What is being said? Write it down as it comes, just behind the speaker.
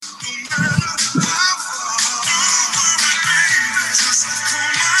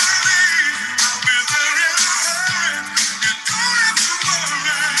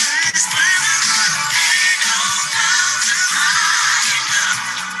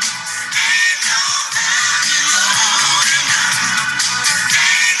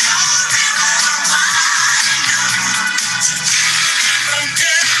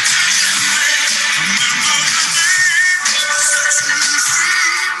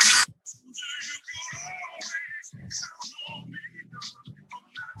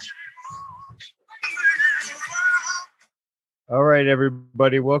All right,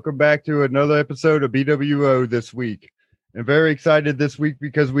 everybody. Welcome back to another episode of BWO this week. I'm very excited this week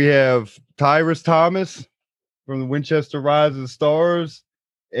because we have Tyrus Thomas from the Winchester Rising Stars,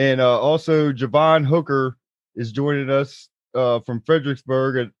 and also Javon Hooker is joining us from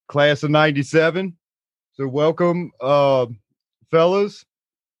Fredericksburg at class of 97. So welcome, fellas,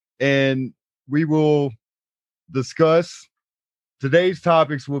 and we will discuss today's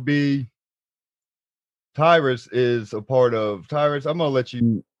topics will be Tyrus is a part of Tyrus. I'm gonna let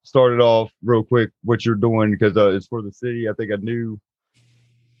you start it off real quick what you're doing because it's for the city. I think a new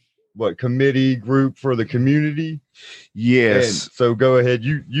committee group for the community. Yes. And so go ahead.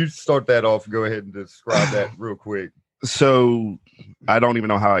 You start that off. Go ahead and describe that real quick. So I don't even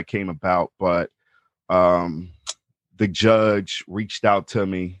know how it came about, but the judge reached out to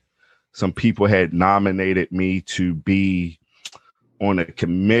me. Some people had nominated me to be on a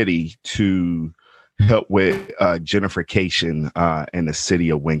committee to help with gentrification in the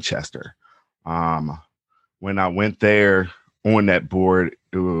city of Winchester. When I went there on that board,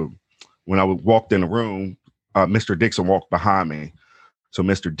 when I walked in the room, Mr. Dixon walked behind me. So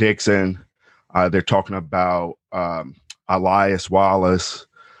Mr. Dixon, they're talking about Elias Wallace,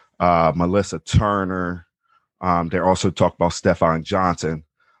 Melissa Turner. They're also talking about Stefan Johnson,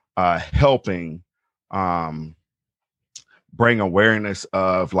 helping bring awareness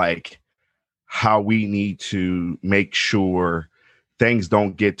of like how we need to make sure things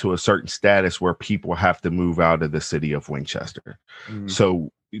don't get to a certain status where people have to move out of the city of Winchester. Mm-hmm.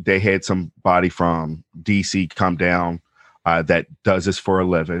 So they had somebody from DC come down that does this for a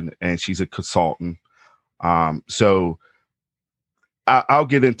living, and she's a consultant. So I'll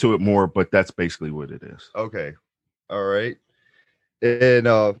get into it more, but that's basically what it is. Okay. All right.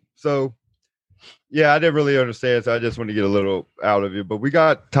 And so, yeah, I didn't really understand, so I just want to get a little out of you. But we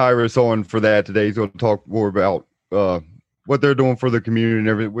got Tyrus on for that today. He's going to talk more about what they're doing for the community and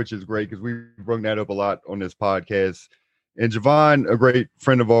everything, which is great because we bring that up a lot on this podcast. And Javon, a great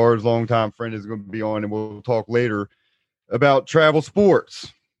friend of ours, longtime friend, is going to be on, and we'll talk later about travel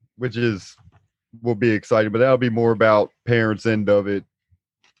sports, which will be exciting. But that'll be more about parents' end of it,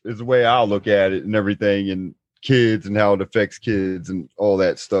 is the way I'll look at it and everything, and kids and how it affects kids and all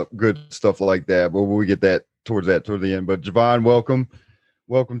that stuff, good stuff like that. But we'll get toward the end. But Javon,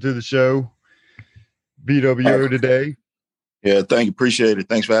 welcome to the show, BWO today. Yeah, thank you, appreciate it.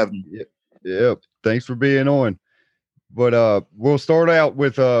 Thanks for having me. Yeah, thanks for being on. But we'll start out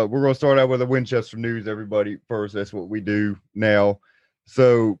with we're gonna start out with the Winchester news, everybody. First, that's what we do now.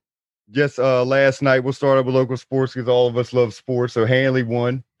 So just last night we'll start out with local sports because all of us love sports. So Hanley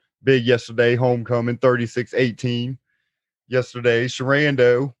won big yesterday, homecoming 36-18 yesterday.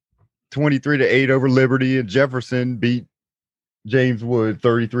 Sharando 23-8 over Liberty, and Jefferson beat James Wood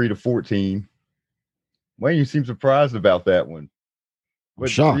 33-14. Wayne, you seem surprised about that one. But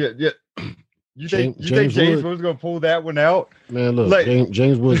shocked. Yeah. You think James Wood's gonna pull that one out? Man, look,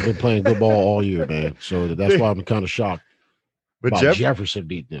 James Wood's been playing good ball all year, man. So that's why I'm kind of shocked. But Jefferson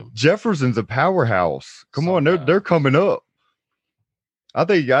beat them. Jefferson's a powerhouse. Come on, they're coming up. I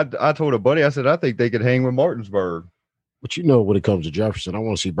think I told a buddy, I said, I think they could hang with Martinsburg. But you know, when it comes to Jefferson, I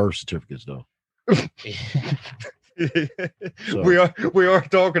want to see birth certificates, though. So, we are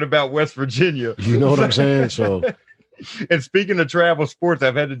talking about West Virginia. You know what I'm saying? So, and speaking of travel sports,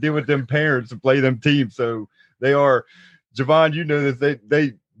 I've had to deal with them parents and play them teams. So they are, Javon, you know this,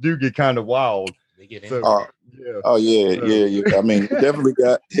 they do get kind of wild. They get in. Yeah. Oh yeah. I mean, they definitely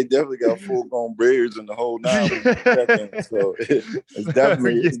got full grown beards and the whole nine. So it's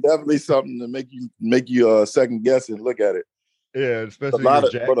definitely something to make you second guess and look at it. Yeah, especially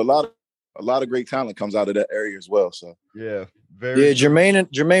a lot of great talent comes out of that area as well. So yeah,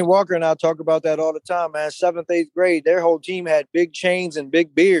 Jermaine Walker and I talk about that all the time, man. 7th, 8th grade, their whole team had big chains and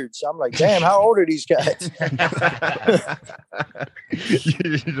big beards. I'm like, damn, how old are these guys?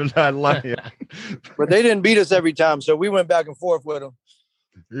 You're not lying. But they didn't beat us every time, so we went back and forth with them.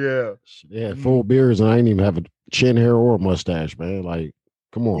 Yeah. They had full beards, and I didn't even have a chin hair or a mustache, man. Like,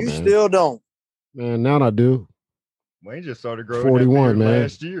 come on, man. You still don't. Man, now I do. Wayne just started growing 41, man.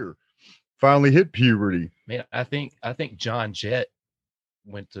 last year. Finally hit puberty. Man, I think John Jett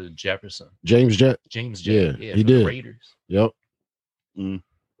went to Jefferson. James Jett. Yeah, he did. Raiders. Yep.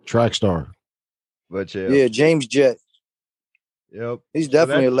 Track star. But yeah, James Jett. Yep. He's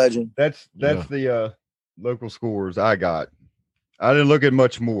definitely a legend. That's the local scores I got. I didn't look at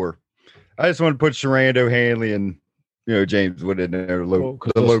much more. I just want to put Sharando, Hanley, and James Wood in there,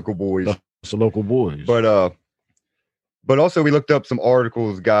 the local boys. It's the local boys. But also we looked up some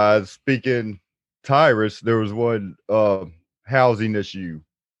articles, guys. Speaking Tyrus, there was one housing issue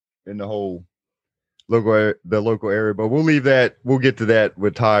in the whole local area. But we'll leave that. We'll get to that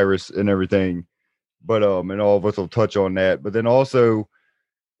with Tyrus and everything. But and all of us will touch on that. But then also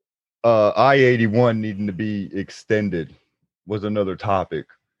I-81 needing to be extended was another topic.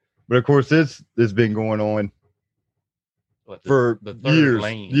 But of course, this has been going on for years.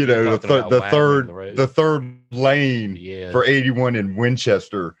 Lane. The third lane for 81 in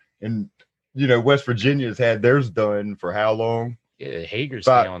Winchester, and West Virginia's had theirs done for how long? Yeah,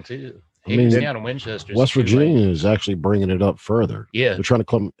 Hagerstown too. Hagerstown and Winchester. West Virginia is actually bringing it up further. Yeah, they're trying to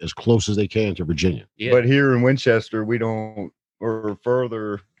come as close as they can to Virginia. Yeah, but here in Winchester, we don't, or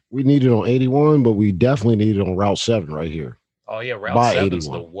further. We need it on 81, but we definitely need it on Route 7 right here. Oh yeah, Route 7's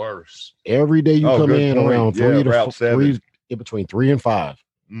the worst. Every day you come in around 3 to 3, in between 3 and 5.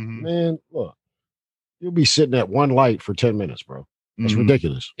 Mm-hmm. Man, look, you'll be sitting at one light for 10 minutes, bro. That's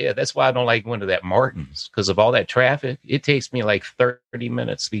ridiculous. Yeah, that's why I don't like going to that Martin's, because of all that traffic. It takes me like 30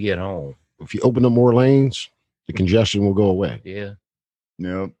 minutes to get home. If you open up more lanes, the congestion will go away. Yeah.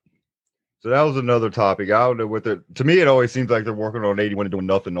 Yep. So that was another topic. I don't know what to me, it always seems like they're working on 81 and doing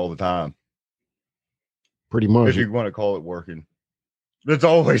nothing all the time. Pretty much. If you want to call it working. It's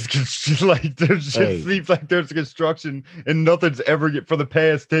always like seems like there's construction and nothing's ever for the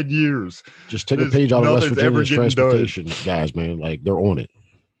past 10 years. Just take a page out of West Virginia's transportation guys, man. Like they're on it.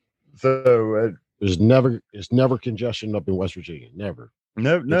 So it's never congestion up in West Virginia. Never.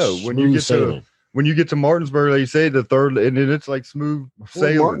 No. When you get to Martinsburg, like you say, the third, and it's like smooth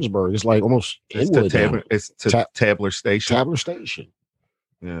sailing. Martinsburg, it's like almost it's Tabler Station. Tabler Station.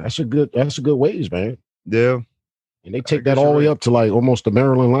 Yeah, that's a good ways, man. Yeah. And they take that all the way up to like almost the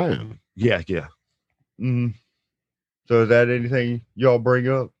Maryland line. Yeah. Mm-hmm. So is that anything y'all bring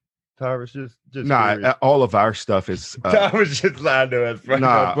up, Tyrus? Just all of our stuff is. I was just lying to us.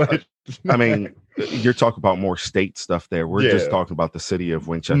 But I mean, you're talking about more state stuff there. We're just talking about the city of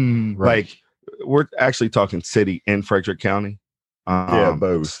Winchester. Right. Like we're actually talking city in Frederick County.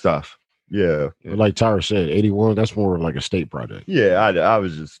 Both stuff. Yeah. Like Tyrus said, 81. That's more like a state project. Yeah, I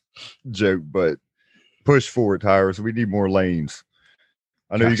was just joke, but. Push forward, Tyrus. We need more lanes.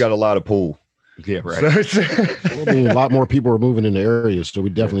 I know you got a lot of pull. Yeah, right. So, I mean, a lot more people are moving in the area, so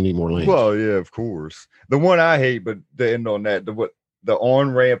we definitely need more lanes. Well, yeah, of course. The one I hate, but to end on that, the on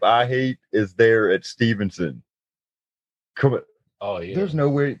ramp I hate is there at Stevenson. Come on. Oh yeah. There's no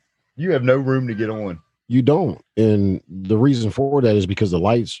way. You have no room to get on. You don't, and the reason for that is because the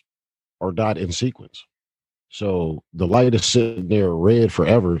lights are not in sequence. So the light is sitting there red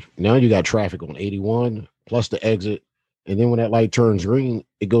forever. Now you got traffic on 81 plus the exit. And then when that light turns green,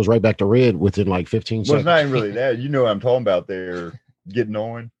 it goes right back to red within like 15 seconds. Well, it's not even really that. You know what I'm talking about there, getting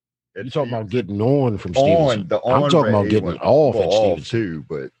on. You're talking about getting on from Stevenson. I'm talking about getting off at Stevenson too,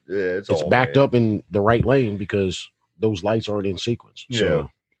 but yeah, it's backed up in the right lane because those lights aren't in sequence.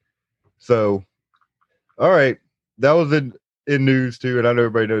 So all right. That was in news too. And I know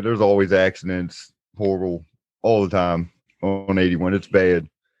everybody knows there's always accidents, horrible. All the time on 81. It's bad.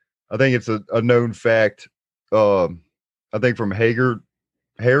 I think it's a known fact. I think from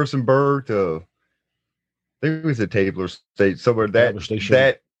Harrisonburg to I think it was at Tabler State, somewhere Tabler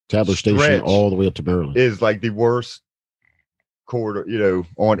Station all the way up to Maryland is like the worst corridor,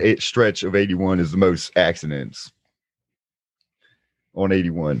 on a stretch of 81 is the most accidents on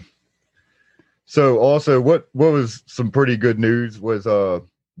 81. So also what was some pretty good news was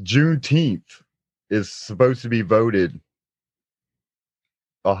Juneteenth is supposed to be voted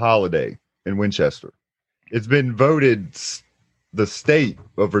a holiday in Winchester. It's been voted the state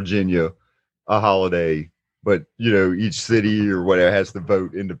of Virginia a holiday, but each city or whatever has to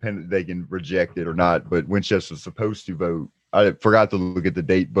vote independent. They can reject it or not, but Winchester's supposed to vote. I forgot to look at the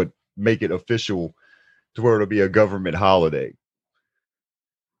date, but make it official to where it'll be a government holiday.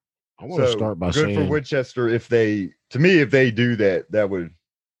 I want to start by saying good for Winchester if they do that, that would.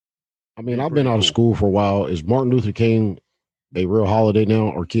 I mean, I've been out of school for a while. Is Martin Luther King a real holiday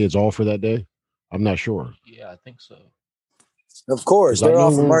now? Are kids off for that day? I'm not sure. Yeah, I think so. Of course. They're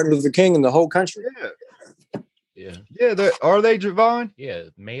off for Martin Luther King in the whole country. Yeah. Yeah. Yeah, are they, Javon? Yeah,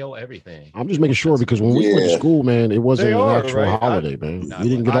 mail, everything. I'm just making sure because when we went to school, man, it wasn't They an are, actual right? holiday, man. Nah, We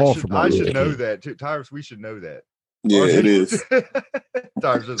didn't get off from I Martin should Luther know King. that too. Tyrus, we should know that. Yeah, it is.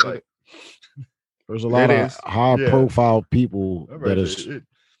 Tyrus is like, There's a lot of high-profile people that has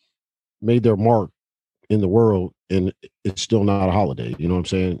made their mark in the world, and it's still not a holiday. You know what I'm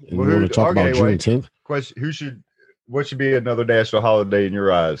saying? And we want to talk about June 10th. Question: what should be another national holiday in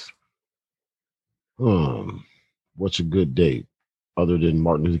your eyes? What's a good date other than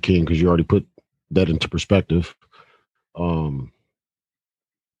Martin Luther King? Because you already put that into perspective.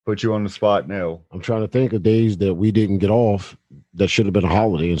 Put you on the spot now. I'm trying to think of days that we didn't get off that should have been a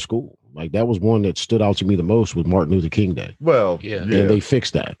holiday in school. Like that was one that stood out to me the most with Martin Luther King Day. Well, yeah. And they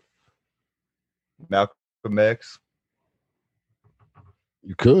fixed that. Malcolm X.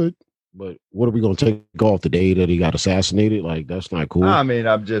 You could, but what are we going to take off the day that he got assassinated? Like that's not cool. I mean,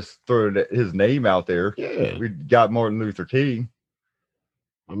 I'm just throwing his name out there. Yeah, we got Martin Luther King.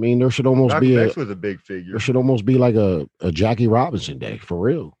 I mean, there should almost Malcolm be X was a big figure. There should almost be like a Jackie Robinson Day for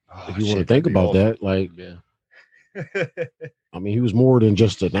real. If you want to think about that, like, I mean, he was more than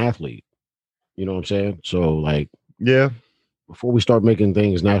just an athlete. You know what I'm saying? So, like, before we start making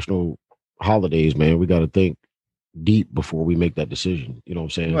things national holidays, man, we got to think deep before we make that decision. You know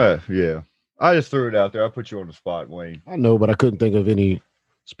what I'm saying? Yeah. I just threw it out there. I put you on the spot, Wayne. I know, but I couldn't think of any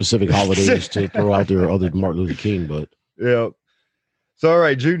specific holidays to throw out there other than Martin Luther King. But yeah. So, all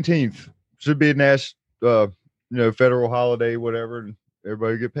right, Juneteenth should be a national, federal holiday, whatever, and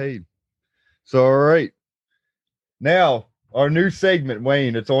everybody get paid. So, all right. Now, our new segment,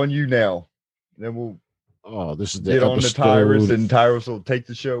 Wayne, it's on you now. Then we'll this is the get episode. on to Tyrus, and Tyrus will take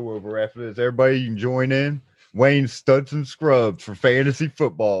the show over after this. Everybody, you can join in. Wayne's studs and scrubs for fantasy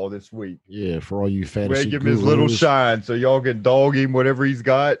football this week. Yeah, for all you fantasy give him his little shine so y'all can dog him whatever he's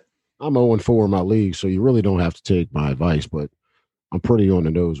got. I'm 0-4 in my league, so you really don't have to take my advice, but I'm pretty on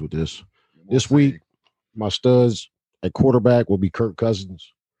the nose with this. This week, my studs at quarterback will be Kirk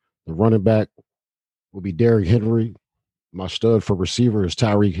Cousins. The running back will be Derrick Henry. My stud for receiver is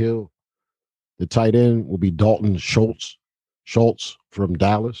Tyreek Hill. The tight end will be Dalton Schultz from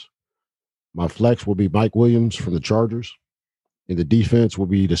Dallas. My flex will be Mike Williams from the Chargers. And the defense will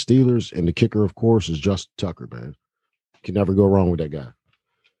be the Steelers. And the kicker, of course, is Justin Tucker, man. You can never go wrong with that guy.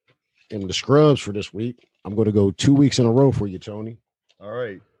 And the scrubs for this week, I'm going to go 2 weeks in a row for you, Tony. All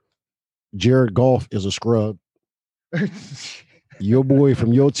right. Jared Goff is a scrub. Your boy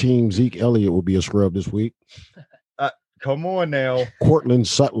from your team, Zeke Elliott, will be a scrub this week. Come on now. Cortland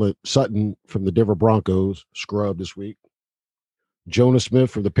Sutton from the Denver Broncos, scrub this week. Jonah Smith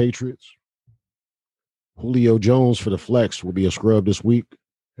for the Patriots. Julio Jones for the flex will be a scrub this week.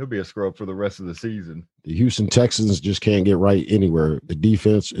 He'll be a scrub for the rest of the season. The Houston Texans just can't get right anywhere. The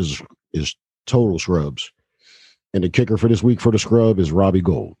defense is total scrubs. And the kicker for this week for the scrub is Robbie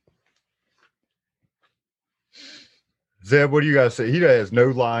Gould. Zeb, what do you guys say? He has no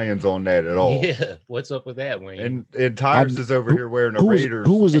Lions on that at all. Yeah, what's up with that, Wayne? And Tyrus is over here wearing a Raiders.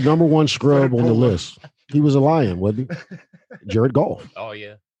 Who was the number one scrub on the list? He was a Lion, wasn't he? Jared Goff. Oh,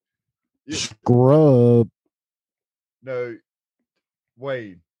 yeah. Scrub. No,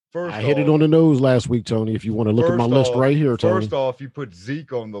 Wade. First, I hit it on the nose last week, Tony. If you want to look at my list right here, Tony. First off, you put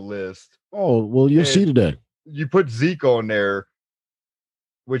Zeke on the list. Oh, well, you'll see today. You put Zeke on there,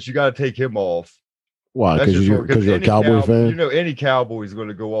 which you got to take him off. Why? Because you're a Cowboy fan? You know, any Cowboy's going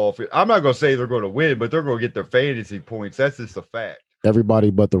to go off. I'm not going to say they're going to win, but they're going to get their fantasy points. That's just a fact.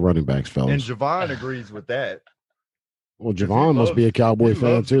 Everybody but the running backs, fellas. And Javon agrees with that. Well, Javon must be a Cowboy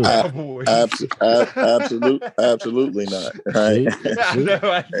fan too. Absolutely not. Right?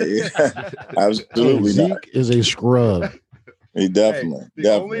 Absolutely Zeke not. is a scrub. He definitely.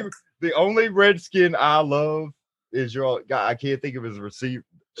 The only Redskin I love is your guy. I can't think of his receiver.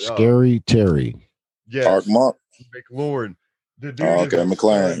 Scary Terry. Yes. Art Monk. McLaurin. The dude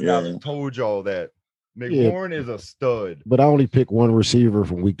McLaurin. Yeah. I told y'all that. McLaurin is a stud. But I only pick one receiver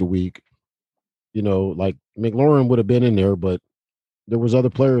from week to week. You know, like McLaurin would have been in there, but there was other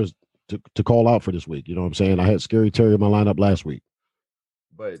players to call out for this week. You know what I'm saying? I had Scary Terry in my lineup last week.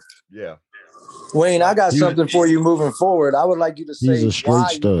 But yeah. Wayne, I got something for you moving forward. I would like you to say why stud. you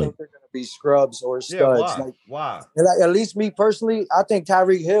think they're going to be scrubs or studs. Yeah, why? At least me personally, I think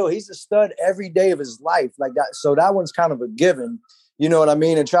Tyreek Hill, he's a stud every day of his life. Like that. So that one's kind of a given. You know what I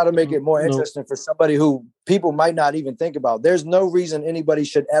mean? And try to make it more interesting for somebody who people might not even think about. There's no reason anybody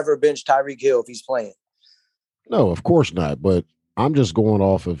should ever bench Tyreek Hill if he's playing. No, of course not. But I'm just going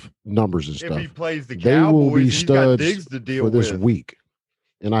off of numbers and stuff. If he plays the they Cowboys, will be he's got studs Diggs to deal for this with. week.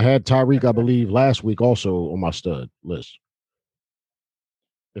 And I had Tyreek, I believe, last week also on my stud list.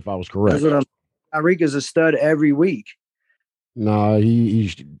 If I was correct. Tyreek is a stud every week. Nah, he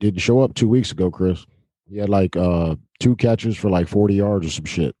didn't show up 2 weeks ago, Chris. He had like 2 catches for like 40 yards or some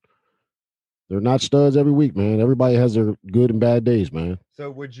shit. They're not studs every week, man. Everybody has their good and bad days, man.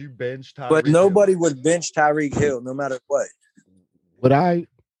 So would you bench Tyreek? But nobody would bench Tyreek Hill no matter what. Would I?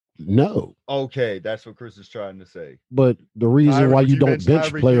 No. Okay, that's what Chris is trying to say. But the reason why you don't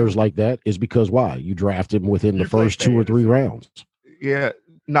bench Tyreek players Hill? like that is because why? You draft him within the first 2 or 3 rounds. Yeah.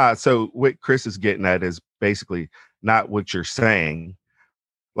 Nah, so what Chris is getting at is basically not what you're saying.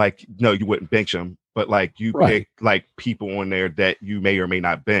 Like, no, you wouldn't bench them, but like you pick like people on there that you may or may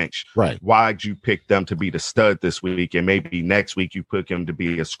not bench. Right. Why'd you pick them to be the stud this week, and maybe next week you pick him to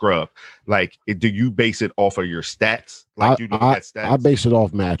be a scrub? Like, do you base it off of your stats? Like you look at stats? I base it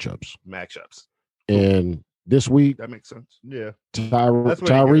off matchups. And this week, that makes sense. Yeah.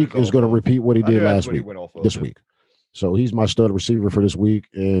 Tyreek is going to repeat what he did last week. This week. So he's my stud receiver for this week.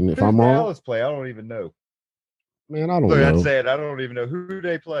 And if I'm wrong, Dallas play, I don't even know. Man, I don't know. That's sad. I don't even know who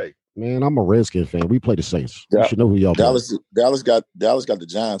they play. Man, I'm a Redskin fan. We play the Saints. You should know who y'all Dallas got the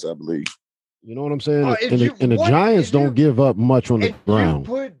Giants, I believe. You know what I'm saying? And the Giants don't give up much on the ground.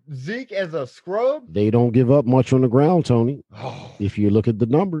 You put Zeke as a scrub? They don't give up much on the ground, Tony. If you look at the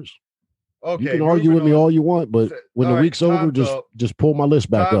numbers. Okay, you can argue with me all you want, but when the week's over, just pull my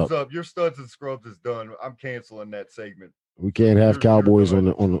list back up. Your studs and scrubs is done. I'm canceling that segment. We can't have Cowboys on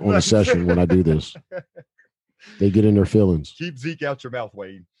the session when I do this. They get in their feelings. Keep Zeke out your mouth,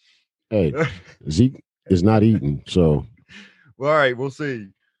 Wayne. Hey, Zeke is not eating, so. Well, all right, we'll see.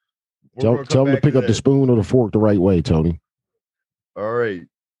 Tell him to pick up the spoon or the fork the right way, Tony. All right.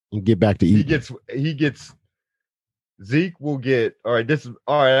 And get back to eating. He gets. Zeke will get. All right,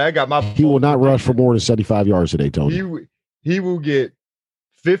 I got my. He will not rush for more than 75 yards today, Tony. He will get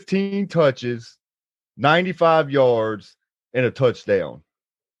 15 touches, 95 yards, and a touchdown.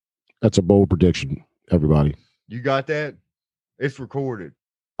 That's a bold prediction, everybody. You got that? It's recorded.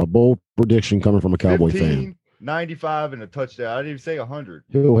 A bold prediction coming from a Cowboy 15, fan. 95 and a touchdown. I didn't even say 100.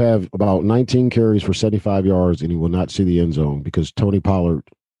 He'll have about 19 carries for 75 yards, and he will not see the end zone because Tony Pollard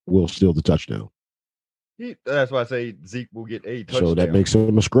will steal the touchdown. That's why I say Zeke will get a touchdown. So that makes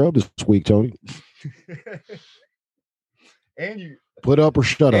him a scrub this week, Tony. And you put up or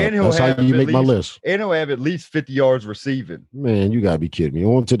shut up. That's how you make my list. And he'll have at least 50 yards receiving. Man, you got to be kidding me.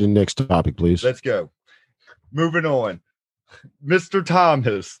 On to the next topic, please. Let's go. Moving on. Mr.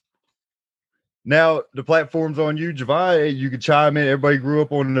 Thomas. Now, the platform's on you. Javon, you can chime in. Everybody grew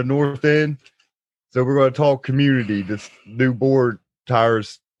up on the north end. So we're going to talk community. This new board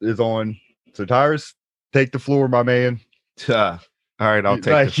Tyrus is on. So Tyrus, take the floor, my man. All right, I'll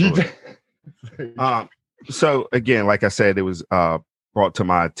take the floor. So again, like I said, it was brought to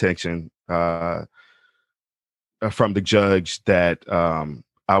my attention from the judge that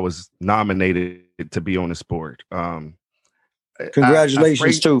I was nominated to be on this board.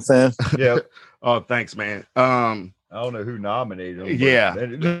 Congratulations too, fam. Yeah. Oh, thanks, man. I don't know who nominated him. Yeah,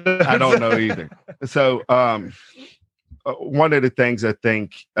 I don't know either. So one of the things I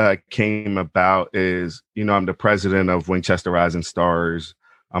think came about is, I'm the president of Winchester Rising Stars.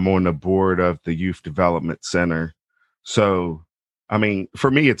 I'm on the board of the Youth Development Center. So, I mean,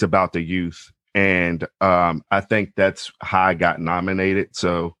 for me, it's about the youth. And I think that's how I got nominated.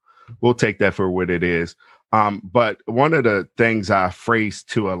 So we'll take that for what it is. But one of the things I phrased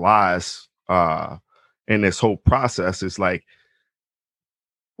to Elias in this whole process is like,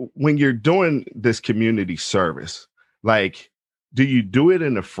 when you're doing this community service, like, do you do it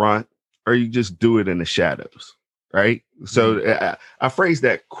in the front or you just do it in the shadows? Right. So I phrased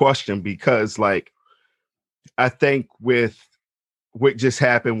that question because, like, I think with what just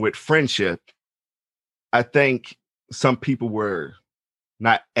happened with friendship, I think some people were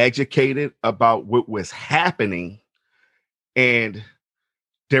not educated about what was happening. And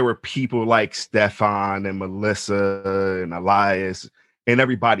there were people like Stefan and Melissa and Elias and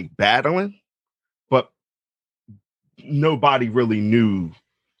everybody battling, but nobody really knew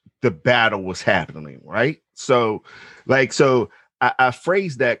the battle was happening, right? So I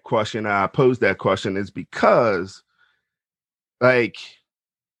phrased that question, I posed that question is because, like,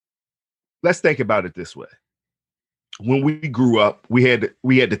 let's think about it this way. When we grew up, we had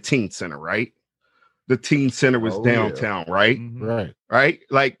the teen center, right? The teen center was downtown, right? Right. Right?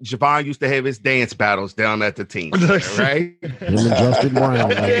 Like Javon used to have his dance battles down at the teen center, right? Him and Justin Brown.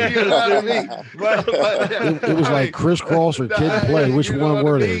 Like, you know what I mean? It was like crisscross or kid and play. Which one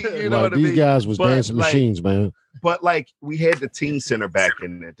were they? You know like, these guys was dancing machines, man. But like, we had the teen center back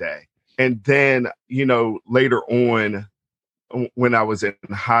in the day. And then, later on, when I was in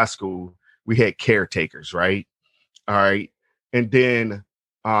high school, we had caretakers, right? All right. And then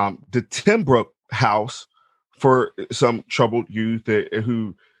the Timbrook house for some troubled youth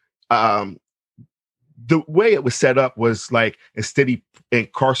who, the way it was set up was like, instead of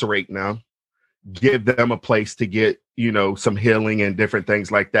incarcerating them, give them a place to get, some healing and different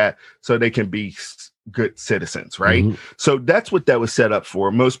things like that, so they can be good citizens, right? Mm-hmm. So that's what that was set up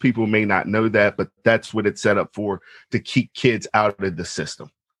for. Most people may not know that, but that's what it's set up for, to keep kids out of the system.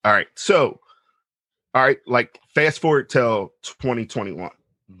 All right. So, like fast forward till 2021.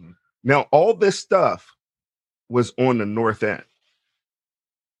 Mm-hmm. Now, all this stuff was on the north end.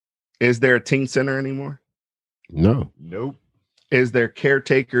 Is there a teen center anymore? No. Nope. Is there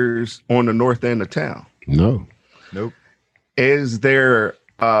caretakers on the north end of town? No. Nope. Is there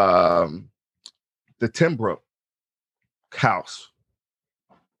the Timbrook house?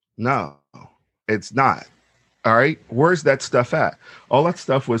 No, it's not. All right. Where's that stuff at? All that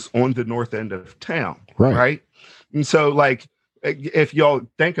stuff was on the north end of town. Right. And so, like, if y'all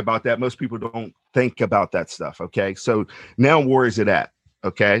think about that, most people don't think about that stuff. Okay. So now where is it at?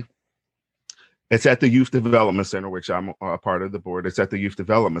 Okay. It's at the Youth Development Center, which I'm a part of the board. It's at the Youth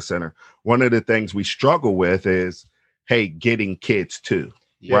Development Center. One of the things we struggle with is, hey, getting kids to,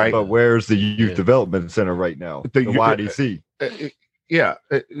 right? But where's the Youth Development Center right now? The YDC.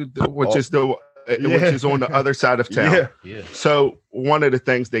 Which is on the other side of town. Yeah. So one of the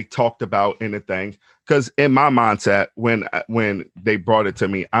things they talked about in the thing, because in my mindset, when they brought it to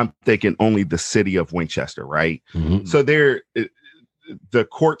me, I'm thinking only the city of Winchester, right? Mm-hmm. So the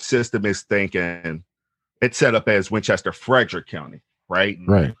court system is thinking it's set up as Winchester, Frederick County, right?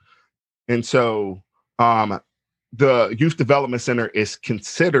 Right. And so the Youth Development Center is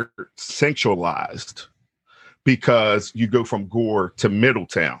considered centralized because you go from Gore to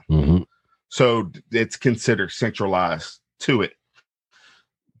Middletown. Mm-hmm. So it's considered centralized to it.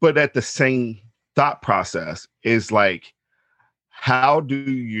 But at the same thought process is like, how do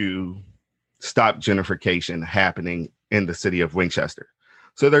you stop gentrification happening in the city of Winchester?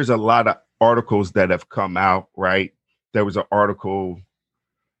 So there's a lot of articles that have come out, right? There was an article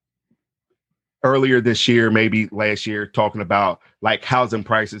earlier this year, maybe last year, talking about like housing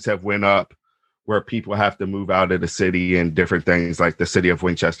prices have went up, where people have to move out of the city and different things, like the city of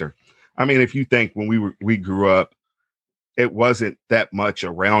Winchester. I mean, if you think when we grew up, it wasn't that much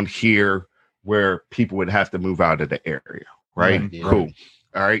around here where people would have to move out of the area, right? Yeah. Cool.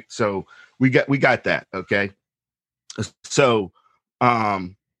 All right. So we got that. Okay. So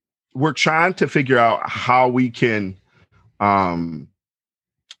we're trying to figure out how we can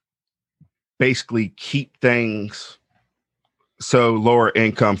basically keep things so lower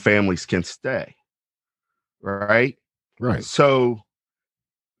income families can stay. Right. Right. So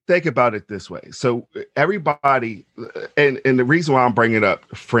think about it this way. So everybody, and the reason why I'm bringing up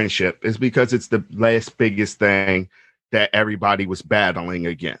friendship is because it's the last biggest thing that everybody was battling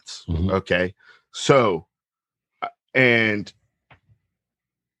against. Mm-hmm. Okay. So, and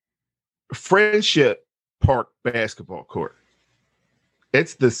Friendship Park basketball court,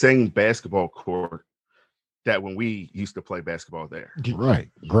 it's the same basketball court that when we used to play basketball there. Right.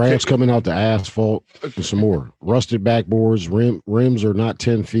 Grass coming out the asphalt and some more rusted backboards. Rims are not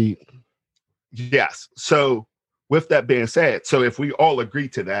 10 feet. Yes. So with that being said, so if we all agree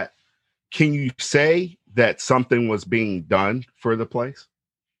to that, can you say that something was being done for the place?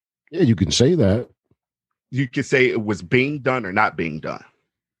 Yeah, you can say that. You could say it was being done or not being done.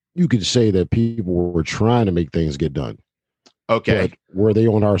 You could say that people were trying to make things get done. Okay. But were they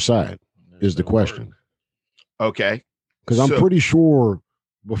on our side is the question. Okay. Because I'm pretty sure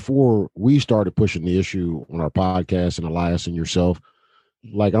before we started pushing the issue on our podcast, and Elias and yourself,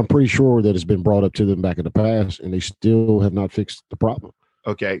 like, I'm pretty sure that it's been brought up to them back in the past and they still have not fixed the problem.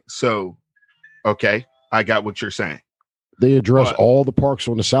 Okay. So, okay, I got what you're saying. They address all the parks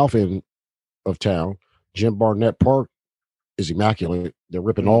on the south end of town. Jim Barnett Park is immaculate. They're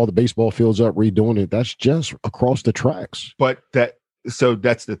ripping all the baseball fields up, redoing it. That's just across the tracks. But so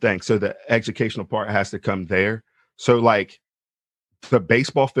that's the thing. So the educational part has to come there. So like the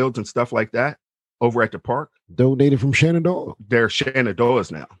baseball fields and stuff like that over at the park, donated from Shenandoah. They're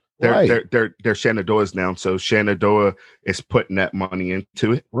Shenandoah's now. They're Shenandoah's now. So Shenandoah is putting that money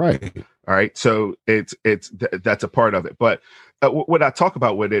into it. Right. All right. So that's a part of it. But what I talk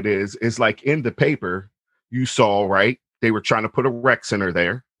about with it is like in the paper, you saw, right? They were trying to put a rec center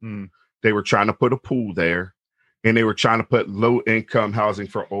there. Mm. They were trying to put a pool there. And they were trying to put low income housing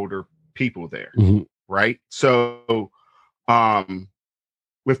for older people there. Mm-hmm. Right. So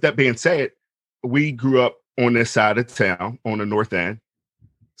with that being said, we grew up on this side of town on the north end.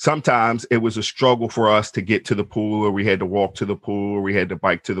 Sometimes it was a struggle for us to get to the pool, or we had to walk to the pool, or we had to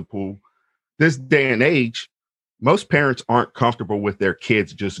bike to the pool. This day and age, most parents aren't comfortable with their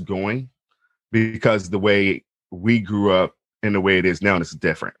kids just going because the way we grew up and the way it is now is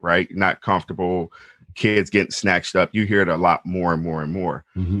different, right? Not comfortable, kids getting snatched up. You hear it a lot more and more and more.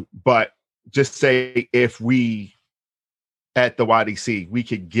 Mm-hmm. But just say if we at the YDC, we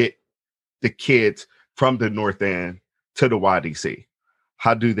could get the kids from the North End to the YDC.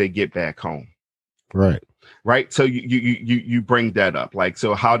 How do they get back home? Right. So you bring that up. Like,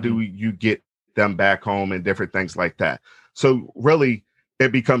 so how do you get them back home and different things like that? So really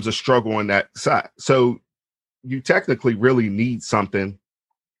it becomes a struggle on that side. So you technically really need something.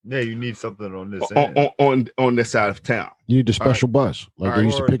 Yeah, you need something on this end. On this side of town. You need a special bus. Like they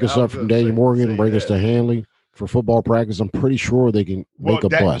used to pick us up from Daniel Morgan and bring us to Hanley for football practice. I'm pretty sure they can make a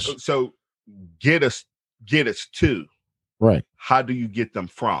bus. So get us to. Right. How do you get them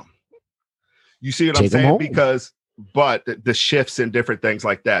from? You see what I'm saying? Because, but the shifts and different things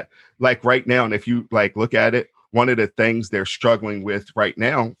like that. Like right now, and if you like look at it, one of the things they're struggling with right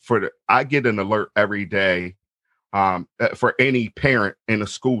now I get an alert every day. For any parent in a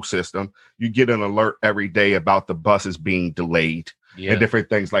school system, you get an alert every day about the buses being delayed and different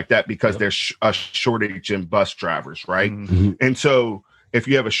things like that because there's a shortage in bus drivers, right? Mm-hmm. And so if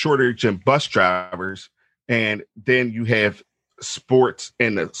you have a shortage in bus drivers and then you have sports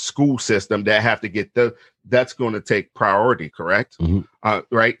in the school system that have to get that's going to take priority, correct? Mm-hmm.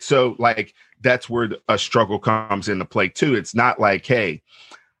 Right. So like that's where a struggle comes into play too. It's not like, hey,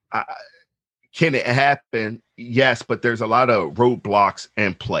 can it happen? Yes, but there's a lot of roadblocks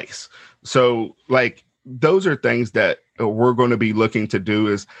in place. So like those are things that we're going to be looking to do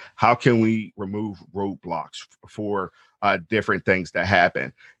is how can we remove roadblocks for different things that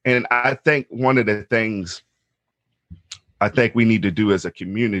happen? And I think one of the things I think we need to do as a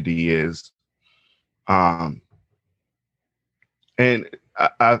community is, and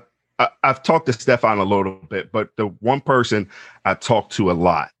I've talked to Stefan a little bit, but the one person I talk to a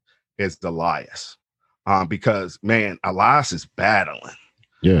lot is Elias, because man, Elias is battling.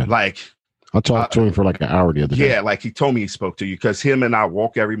 Yeah, like I talked to him for like an hour the other day. Yeah, like he told me he spoke to you because him and I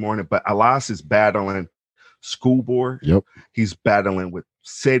walk every morning. But Elias is battling school board. Yep, he's battling with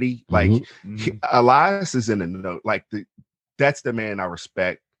city. Like Elias is in the note. Like that's the man I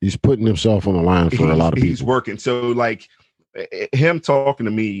respect. He's putting himself on the line for a lot of people. He's working. So like him talking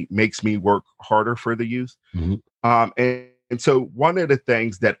to me makes me work harder for the youth. And so one of the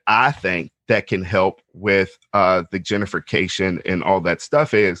things that I think that can help with the gentrification and all that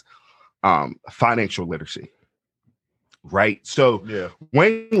stuff is financial literacy. Right. So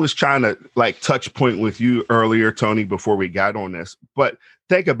Wayne was trying to like touch point with you earlier, Tony, before we got on this, but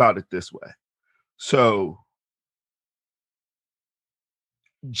think about it this way. So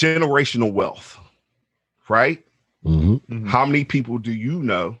generational wealth, right? How many people do you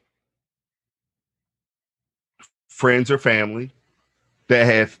know, friends or family, that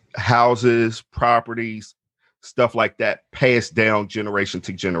have houses, properties, stuff like that passed down generation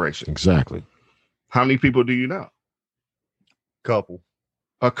to generation? Exactly. How many people do you know? A couple.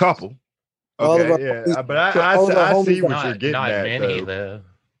 Okay. But I see what you're getting at. Many, though.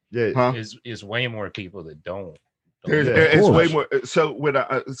 Yeah. Is way more people that don't. It's way more. So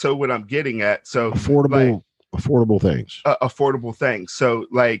what I'm getting at. So affordable things. Affordable things. So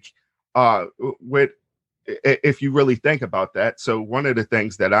like, if you really think about that. So one of the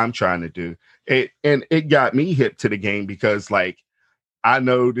things that I'm trying to do, it got me hip to the game because like I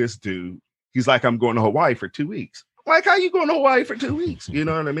know this dude. He's like, I'm going to Hawaii for 2 weeks. I'm like, how you going to Hawaii for 2 weeks? You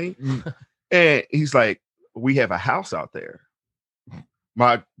know what I mean? And he's like, we have a house out there.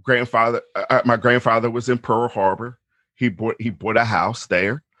 My grandfather was in Pearl Harbor. He bought a house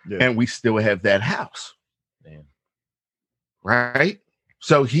there, and we still have that house. Damn. Right?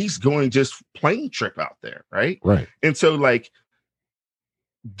 So he's going just plane trip out there, right? Right. And so like,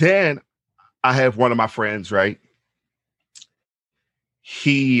 then I have one of my friends, right?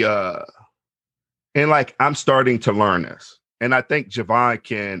 He and like I'm starting to learn this, and I think Javon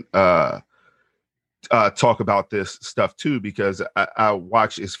can talk about this stuff too, because I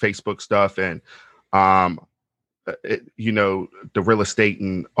watch his Facebook stuff and the real estate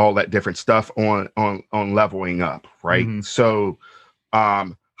and all that different stuff on leveling up, right? So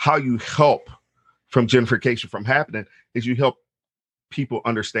how you help from gentrification from happening is you help people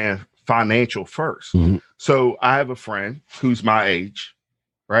understand financial first. So I have a friend who's my age,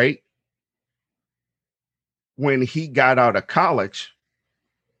 right? When he got out of college,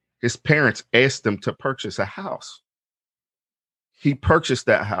 his parents asked him to purchase a house. He purchased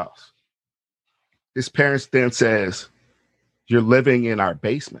that house. His parents then says, you're living in our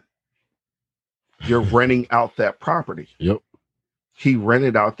basement. You're renting out that property. Yep. He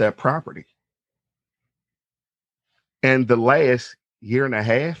rented out that property. And the last year and a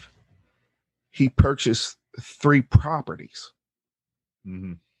half, he purchased 3 properties.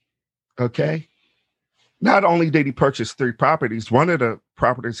 Mm-hmm. Okay. Not only did he purchase 3 properties, one of the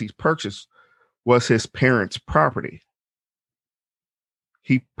properties he's purchased was his parents' property.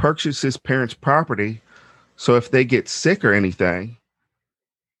 He purchased his parents' property, so if they get sick or anything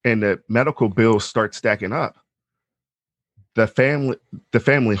and the medical bills start stacking up, the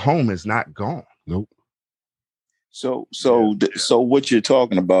family home is not gone. Nope. So what you're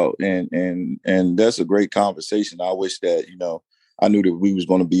talking about, and that's a great conversation. I wish that, I knew that we was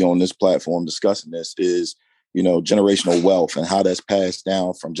going to be on this platform discussing this, is, generational wealth and how that's passed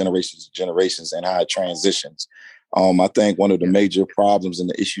down from generations to generations and how it transitions. I think one of the major problems and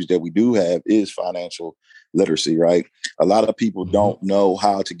the issues that we do have is financial literacy, right? A lot of people don't know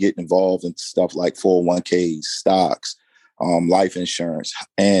how to get involved in stuff like 401ks, stocks, life insurance,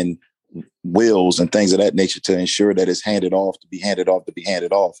 and wills and things of that nature to ensure that it's handed off to be handed off to be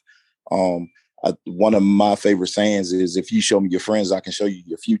handed off. One of my favorite sayings is, if you show me your friends, I can show you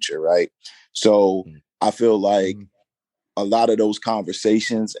your future, right? So I feel like a lot of those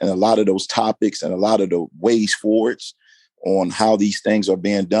conversations and a lot of those topics and a lot of the ways forwards on how these things are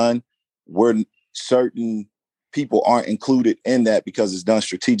being done, where certain people aren't included in that because it's done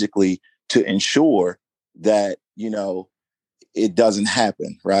strategically to ensure that, it doesn't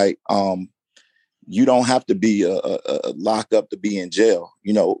happen, right? You don't have to be a locked up to be in jail.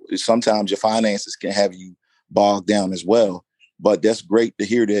 Sometimes your finances can have you bogged down as well. But that's great to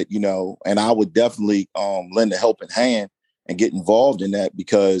hear that, and I would definitely lend a helping hand and get involved in that,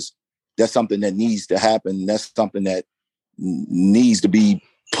 because that's something that needs to happen. That's something that needs to be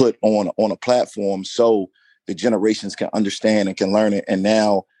put on a platform so the generations can understand and can learn it. And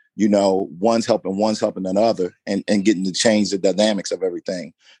now, one's helping another and getting to change the dynamics of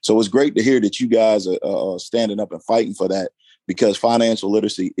everything. So it's great to hear that you guys are standing up and fighting for that, because financial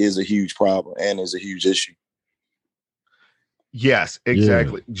literacy is a huge problem and is a huge issue. Yes,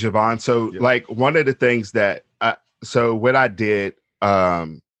 exactly, yeah. Javon. So like one of the things that what I did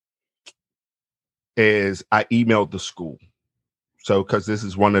is I emailed the school. So, because this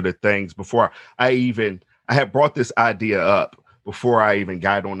is one of the things before I had brought this idea up before I even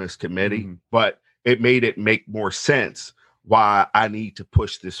got on this committee, but it made it make more sense why I need to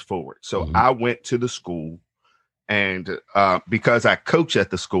push this forward. So I went to the school, and because I coach at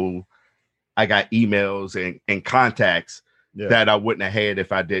the school, I got emails and contacts that I wouldn't have had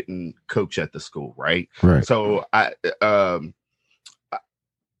if I didn't coach at the school. Right. So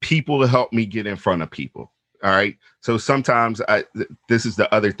people help me get in front of people. All right. So sometimes this is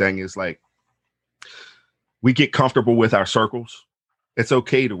the other thing, is like, we get comfortable with our circles. It's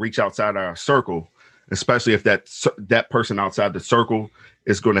okay to reach outside our circle, especially if that person outside the circle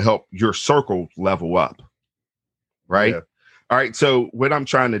is going to help your circle level up. Right. Yeah. All right. So what I'm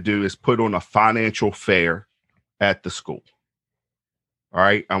trying to do is put on a financial fair at the school. All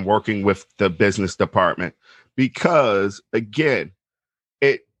right. I'm working with the business department because, again,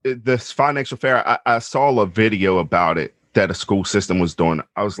 this financial fair, I saw a video about it that a school system was doing.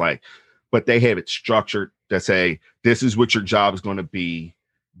 I was like, but they have it structured that say, this is what your job is going to be.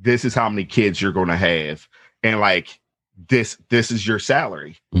 This is how many kids you're going to have. And like, this is your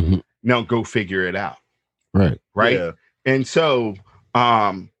salary. Now go figure it out. Right. Yeah. And so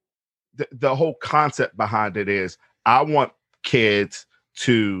the whole concept behind it is, I want kids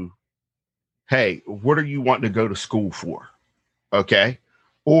to, hey, what are you wanting to go to school for? Okay.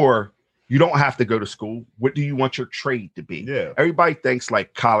 Or you don't have to go to school. What do you want your trade to be? Yeah. Everybody thinks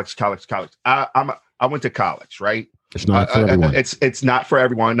like college. I went to college, right? It's not for everyone. It's not for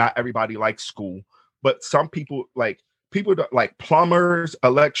everyone. Not everybody likes school, but some people like plumbers,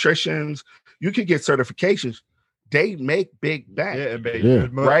 electricians. You can get certifications. They make big bank,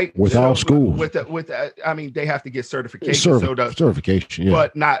 right? Without school, I mean, they have to get certification. Certification, yeah.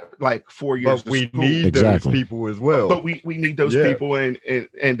 But not like 4 years. But we need those people as well. But we need those people, and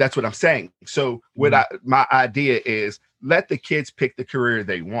that's what I'm saying. So my idea is, let the kids pick the career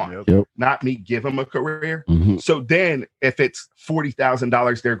they want, not me give them a career. So then, if it's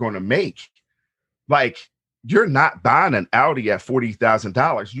 $40,000 they're going to make, like, you're not buying an Audi at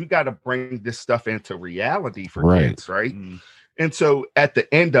 $40,000. You got to bring this stuff into reality for kids, right? And so at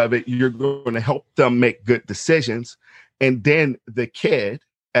the end of it, you're going to help them make good decisions. And then the kid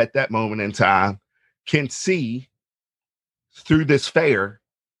at that moment in time can see through this fair,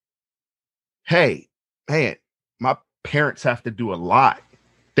 hey, man, my parents have to do a lot.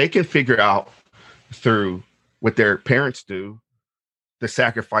 They can figure out through what their parents do, the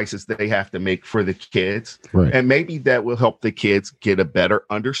sacrifices that they have to make for the kids. Right. And maybe that will help the kids get a better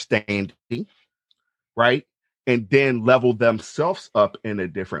understanding, right? And then level themselves up in a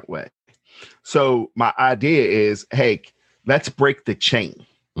different way. So my idea is, hey, let's break the chain.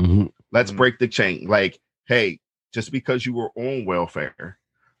 Mm-hmm. Let's break the chain. Like, hey, just because you were on welfare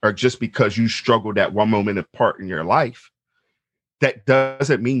or just because you struggled at one moment of part in your life, that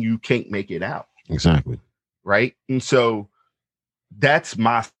doesn't mean you can't make it out. Exactly. Right. And so that's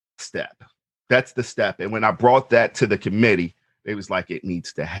my step. That's the step. And when I brought that to the committee, it was like, it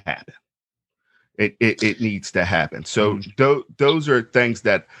needs to happen. It needs to happen. So those are things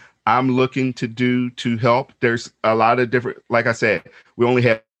that I'm looking to do to help. There's a lot of different, like I said, we only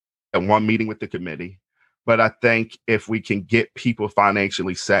had one meeting with the committee, but I think if we can get people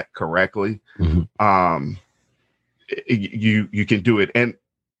financially set correctly, you can do it. And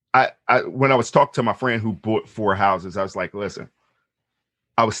I when I was talking to my friend who bought 4 houses, I was like, listen,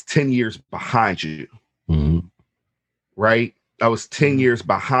 I was 10 years behind you, right? I was 10 years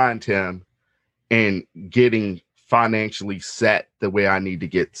behind him in getting financially set the way I need to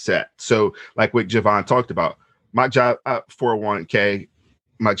get set. So like what Javon talked about, my job, 401k,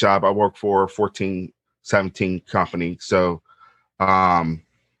 my job, I work for a 14-17 company. So, but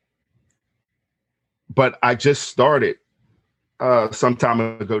I just started some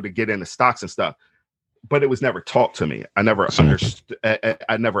time ago to get into stocks and stuff, but it was never taught to me. I never understood.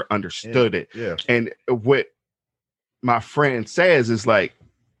 I never understood it. Yeah. And what my friend says is like,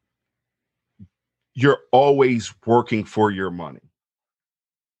 you're always working for your money.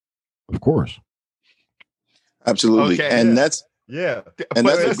 Of course. Absolutely. Okay. And that's and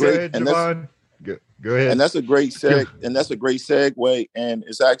that's a great and that's go ahead. And that's a great segue. And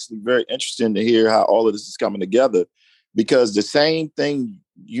it's actually very interesting to hear how all of this is coming together, because the same thing,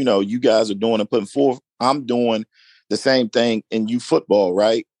 you guys are doing and putting forth, I'm doing the same thing in youth football,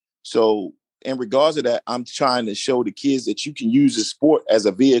 right? So in regards to that, I'm trying to show the kids that you can use the sport as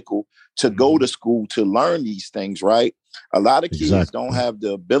a vehicle to go to school to learn these things, right? A lot of kids don't have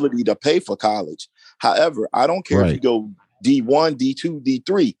the ability to pay for college. However, I don't care if you go D1, D2,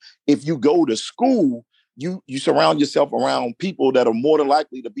 D3. If you go to school, you surround yourself around people that are more than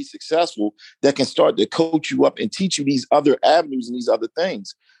likely to be successful, that can start to coach you up and teach you these other avenues and these other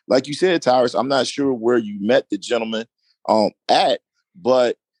things. Like you said, Tyrus, I'm not sure where you met the gentleman at,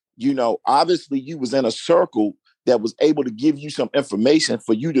 but obviously you was in a circle that was able to give you some information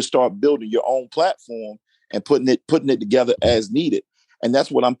for you to start building your own platform and putting it together as needed. And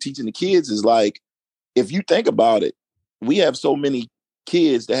that's what I'm teaching the kids is like, if you think about it, we have so many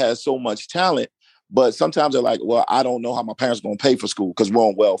kids that have so much talent, but sometimes they're like, well, I don't know how my parents are going to pay for school because we're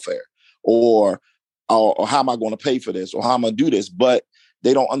on welfare, or how am I going to pay for this, or how am I going to do this? But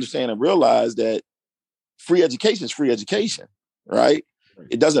they don't understand and realize that free education is free education, right?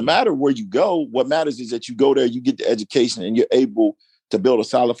 It doesn't matter where you go. What matters is that you go there, you get the education, and you're able to build a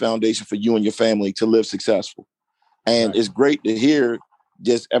solid foundation for you and your family to live successful. And it's great to hear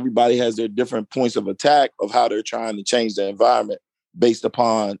just everybody has their different points of attack of how they're trying to change the environment based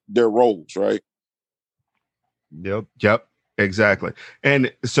upon their roles, right? Yep, exactly.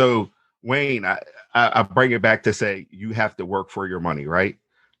 And so, Wayne, I bring it back to say you have to work for your money, right?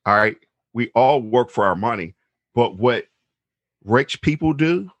 All right. We all work for our money, but what rich people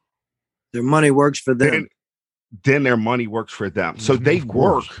do, their money works for them. Then their money works for them. So they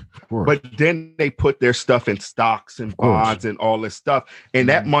work, but then they put their stuff in stocks and bonds and all this stuff. And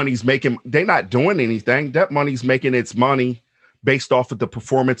that money's they're not doing anything. That money's making its money based off of the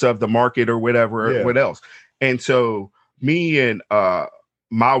performance of the market or whatever, what else. And so me and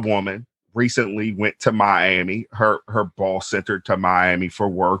my woman recently went to Miami. Her boss sent her to Miami for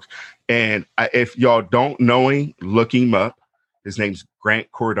work. And if y'all don't know him, look him up. His name's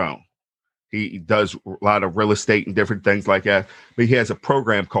Grant Cardone. He does a lot of real estate and different things like that. But he has a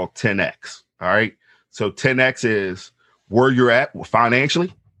program called 10X. All right. So 10X is where you're at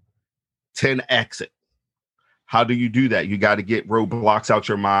financially, 10X it. How do you do that? You got to get roadblocks out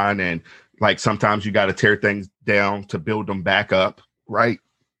your mind. And like sometimes you got to tear things down to build them back up. Right.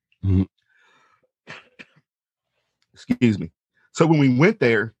 Mm-hmm. Excuse me. So when we went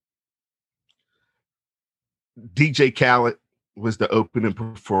there, DJ Khaled was the opening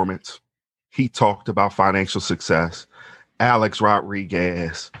performance. He talked about financial success. Alex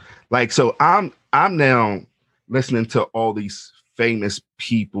Rodriguez. Like, so I'm now listening to all these famous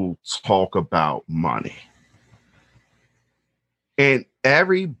people talk about money. And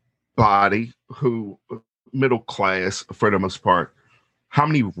everybody who middle class, for the most part, how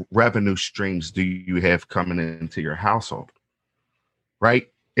many revenue streams do you have coming into your household? Right?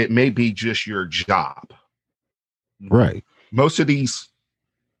 It may be just your job. Right. Most of these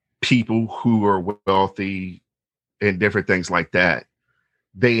people who are wealthy and different things like that,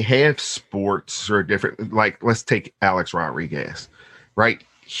 they have sports or different, like let's take Alex Rodriguez, right?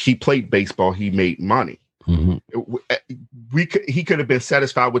 he played baseball. He made money. Mm-hmm. He could have been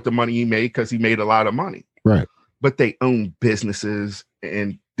satisfied with the money he made because he made a lot of money. Right. But they own businesses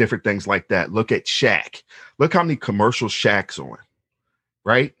and different things like that. Look at Shaq. Look how many commercials Shaq's on.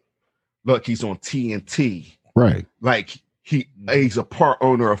 Right. Look, he's on TNT. Right. Like he's a part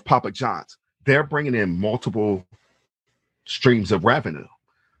owner of Papa John's. They're bringing in multiple streams of revenue.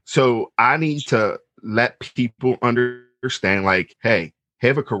 So I need to let people understand, like, hey,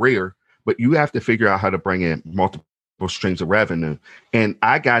 have a career, but you have to figure out how to bring in multiple streams of revenue. And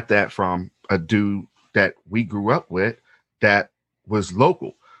I got that from a dude that we grew up with that was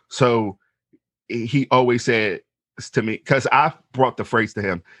local. So he always said to me, because I brought the phrase to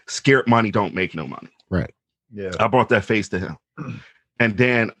him, scared money don't make no money. Right. Yeah. I brought that phrase to him. And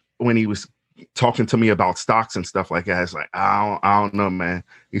then when he was talking to me about stocks and stuff like that, it's like, I don't know, man.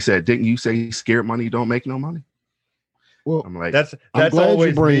 He said, didn't you say scared money don't make no money? Well, I'm like, that's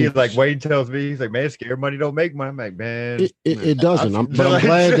always me. Like Wayne tells me, he's like, man, scared money don't make money. I'm like, man, it doesn't. I'm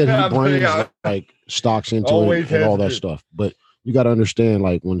glad that he brings like stocks into it and all that stuff. But you got to understand,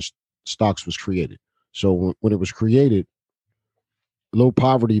 like, when stocks was created. So when it was created, low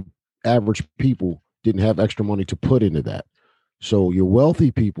poverty average people didn't have extra money to put into that. So your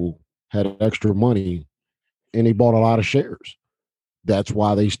wealthy people had extra money and they bought a lot of shares. That's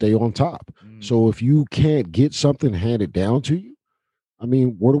why they stay on top. So if you can't get something handed down to you, I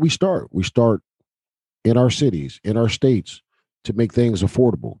mean, where do we start? We start in our cities, in our states, to make things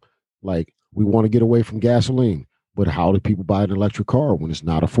affordable. Like, we want to get away from gasoline, but how do people buy an electric car when it's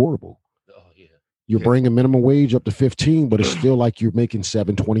not affordable? Oh, yeah. You're bringing minimum wage up to 15, but it's still like you're making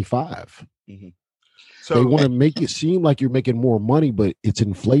 $7.25. Mm-hmm. So they want to make it seem like you're making more money, but it's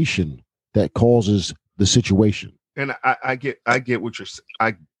inflation that causes the situation. And I get what you're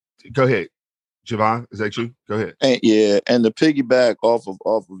saying. Go ahead, Javon. Is that you? Go ahead. And to piggyback off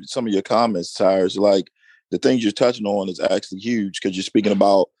of some of your comments, Tyrus, like, the things you're touching on is actually huge, because you're speaking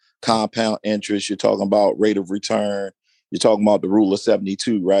about compound interest. You're talking about rate of return. You're talking about the rule of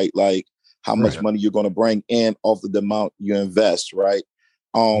 72, right? Like, how much money you're going to bring in off of the amount you invest, right?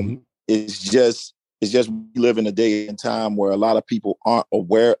 It's just we live in a day and time where a lot of people aren't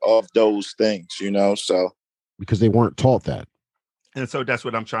aware of those things, so. Because they weren't taught that. And so that's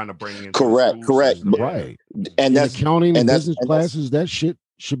what I'm trying to bring in. Correct. Right. And that's accounting and business classes, that shit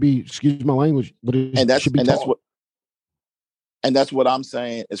should be, excuse my language, but it should be taught. That's what I'm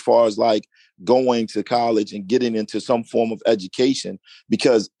saying, as far as like going to college and getting into some form of education,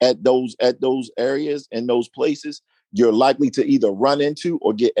 because at those areas and those places, you're likely to either run into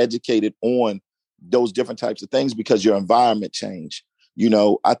or get educated on those different types of things because your environment changed.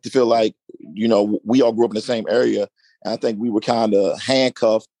 I feel like, we all grew up in the same area, and I think we were kind of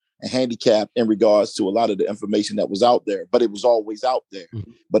handcuffed and handicapped in regards to a lot of the information that was out there, but it was always out there.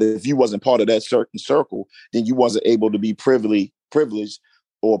 Mm-hmm. But if you wasn't part of that certain circle, then you wasn't able to be privileged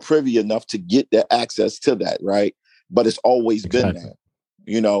or privy enough to get that access to that, right? But it's always been there,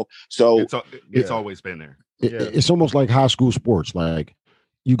 so it's always been there. It's almost like high school sports. Like,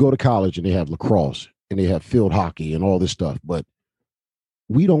 you go to college and they have lacrosse and they have field hockey and all this stuff, but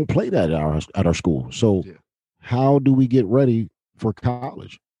we don't play that at our school. So how do we get ready for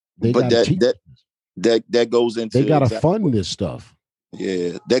college? That goes into, they got to fund this stuff.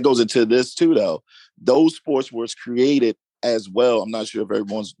 Yeah, that goes into this too, though. Those sports were created as well. I'm not sure if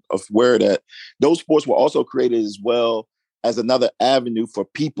everyone's aware of that. Those sports were also created as well as another avenue for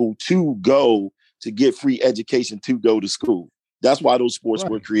people to go to get free education, to go to school. That's why those sports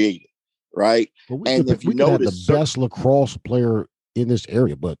were created, right? And if you notice, the best lacrosse player in this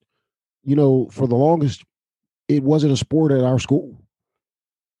area, but for the longest, it wasn't a sport at our school.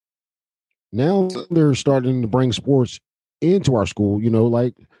 Now they're starting to bring sports into our school,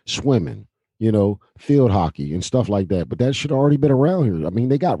 like swimming, field hockey and stuff like that. But that should have already been around here. I mean,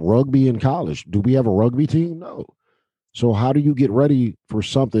 they got rugby in college. Do we have a rugby team? No. So how do you get ready for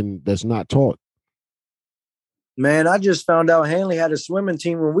something that's not taught? Man, I just found out Hanley had a swimming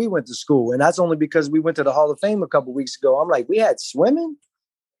team when we went to school. And that's only because we went to the Hall of Fame a couple weeks ago. I'm like, we had swimming?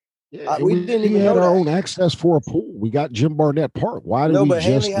 Yeah, we didn't even have our own access for a pool. We got Jim Barnett Park. Why did we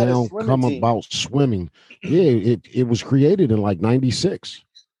just now come about swimming? Yeah, it was created in like 96.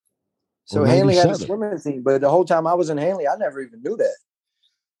 So Hanley had a swimming team, but the whole time I was in Hanley, I never even knew that.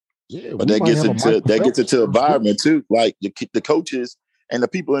 Yeah, but that gets into environment too. Like the coaches and the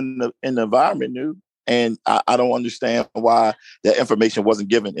people in the environment knew. And I don't understand why that information wasn't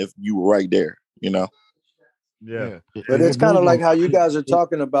given if you were right there, Yeah. But it's kind of like how you guys are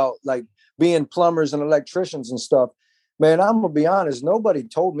talking about, like, being plumbers and electricians and stuff. Man, I'm going to be honest. Nobody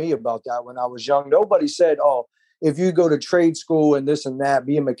told me about that when I was young. Nobody said, oh, if you go to trade school and this and that,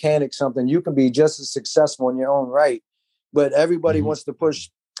 be a mechanic, something, you can be just as successful in your own right. But everybody wants to push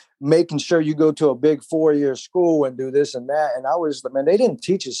making sure you go to a big 4-year school and do this and that. And I was, man, they didn't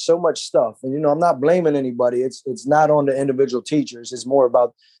teach us so much stuff. And, you know, I'm not blaming anybody. It's not on the individual teachers. It's more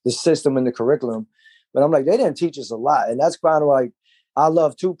about the system and the curriculum. But I'm like, they didn't teach us a lot. And that's kind of like, I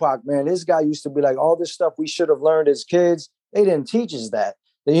love Tupac, man. This guy used to be like, all this stuff we should have learned as kids. They didn't teach us that.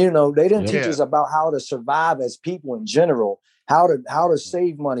 You know, they didn't teach us about how to survive as people in general, how to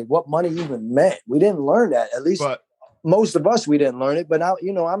save money, what money even meant. We didn't learn that. At least most of us, we didn't learn it. But now,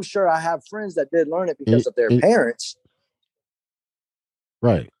 you know, I'm sure I have friends that did learn it because of their parents.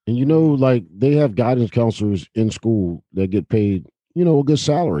 Right. And, you know, like they have guidance counselors in school that get paid, you know, a good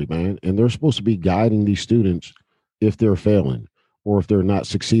salary, man. And they're supposed to be guiding these students if they're failing or if they're not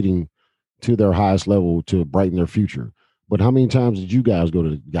succeeding to their highest level to brighten their future. But how many times did you guys go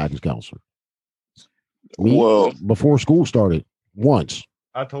to the guidance counselor? Well, before school started, once.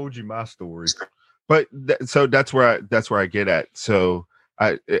 I told you my story. But so that's where I get at. So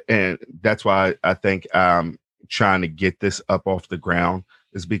and that's why I think I'm trying to get this up off the ground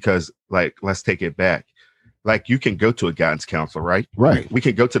is because, like, let's take it back. Like, you can go to a guidance counselor, right? Right. We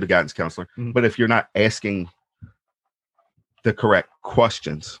can go to the guidance counselor, but if you're not asking the correct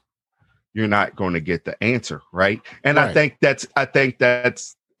questions, you're not going to get the answer, right? And I think that's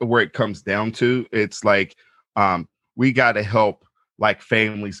where it comes down to. It's like we got to help like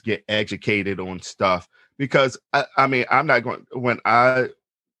families get educated on stuff because I mean, I'm not going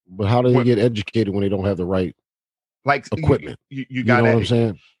but how do they get educated when they don't have the right like equipment? You got know what I'm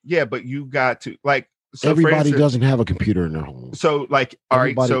saying? Yeah, but you got to like. So everybody doesn't have a computer in their home. So like, all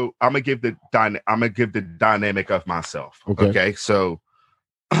right. So I'm gonna give the dynamic of myself. Okay. So,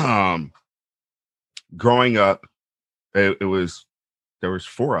 growing up, there was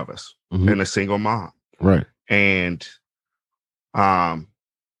 4 of us and a single mom. Right. And,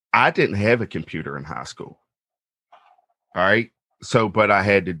 I didn't have a computer in high school. All right. So, but I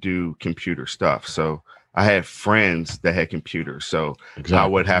had to do computer stuff. So I had friends that had computers. So I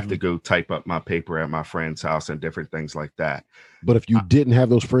would have to go type up my paper at my friend's house and different things like that. But if you didn't have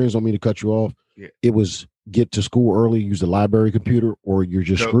those friends, don't mean to cut you off. It was get to school early, use the library computer, or you're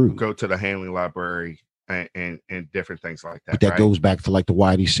just screwed. Go to the Hanley Library and different things like that. But that goes back to like the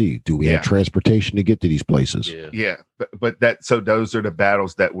YDC. Do we have transportation to get to these places? Yeah. But so those are the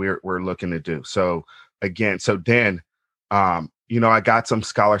battles that we're looking to do. So again, then, you know, I got some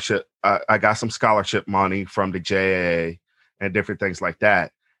scholarship. I got some scholarship money from the JAA and different things like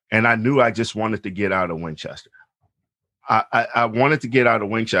that. And I knew I just wanted to get out of Winchester. I wanted to get out of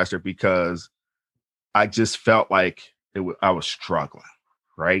Winchester because I just felt like I was struggling.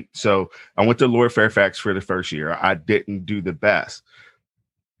 Right. So I went to Lord Fairfax for the first year. I didn't do the best.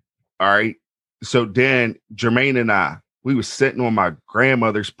 All right. So then Jermaine and we were sitting on my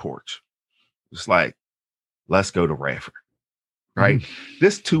grandmother's porch. It's like, let's go to Radford. Right.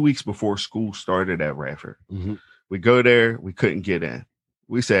 This 2 weeks before school started at Radford. We go there. We couldn't get in.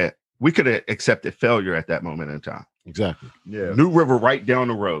 We said we could have accepted failure at that moment in time. Exactly. Yeah. New River right down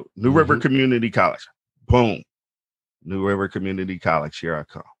the road. New River Community College. Boom. New River Community College. Here I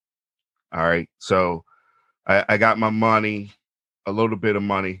come. All right. So I got my money, a little bit of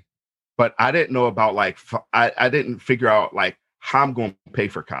money, but I didn't know about like, I didn't figure out like how I'm going to pay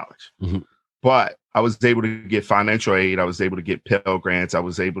for college. But I was able to get financial aid. I was able to get Pell Grants. I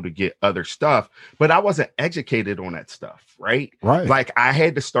was able to get other stuff, but I wasn't educated on that stuff. Right. Like I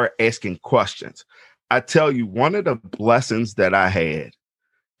had to start asking questions. I tell you, one of the blessings that I had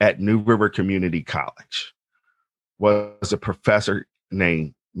at New River Community College was a professor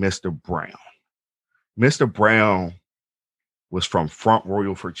named Mr. Brown. Mr. Brown was from Front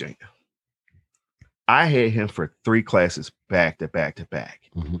Royal, Virginia. I had him for 3 classes back to back to back.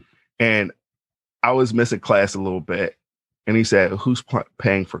 And I was missing class a little bit. And he said, who's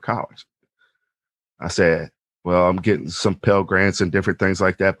paying for college? I said, well, I'm getting some Pell Grants and different things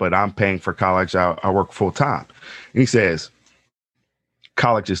like that, but I'm paying for college. I work full time. And he says,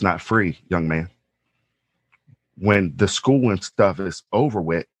 college is not free, young man. When the school and stuff is over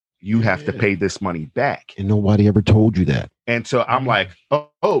with, you have to pay this money back. And nobody ever told you that. And so I'm like,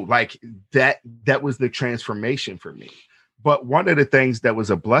 oh, like that was the transformation for me. But one of the things that was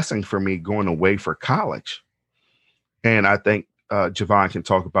a blessing for me going away for college, and I think Javon can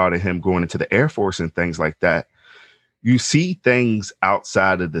talk about it, him going into the Air Force and things like that. You see things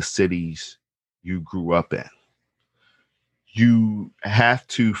outside of the cities you grew up in. You have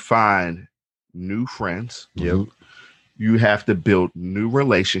to find new friends. You have to build new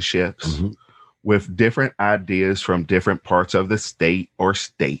relationships with different ideas from different parts of the state or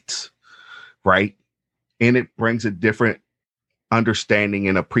states, right? and it brings a different understanding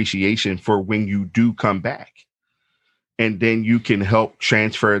and appreciation for when you do come back. And then you can help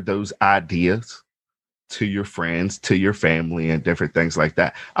transfer those ideas to your friends, to your family, and different things like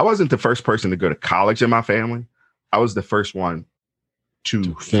that. I wasn't the first person to go to college in my family. I was the first one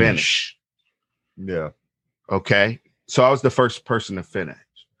to finish. Yeah. Okay. So I was the first person to finish.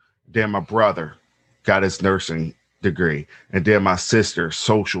 Then my brother got his nursing degree, and then my sister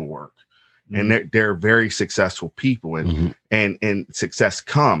social work. And they're very successful people, and and success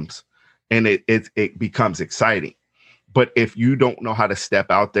comes, and it becomes exciting. But if you don't know how to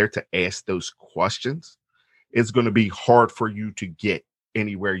step out there to ask those questions, it's going to be hard for you to get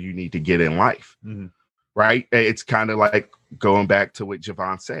anywhere you need to get in life. Right? It's kind of like going back to what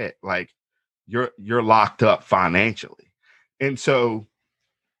Javon said, like you're locked up financially. And so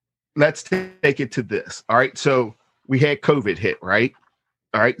let's take it to this. All right. So we had COVID hit, right?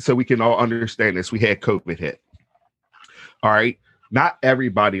 All right. So we can all understand this. We had COVID hit. All right. Not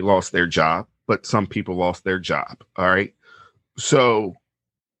everybody lost their job, but some people lost their job. All right. So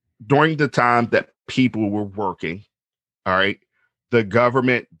during the time that people were working, all right, the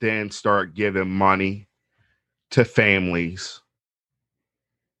government then started giving money to families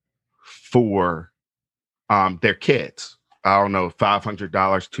for their kids. I don't know, $500,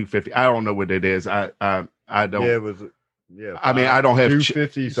 $250. I don't know what it is. I don't. Yeah, it was. Yeah, I mean, I don't have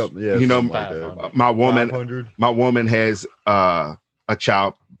 250 something. Yeah, you know, like my woman has a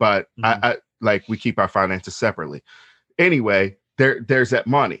child, but I like we keep our finances separately. Anyway, there's that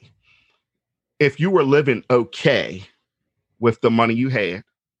money. If you were living okay with the money you had,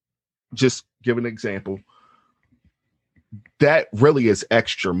 just give an example, that really is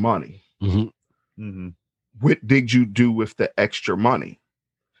extra money. What did you do with the extra money?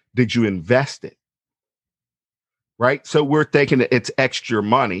 Did you invest it? Right. So we're thinking that it's extra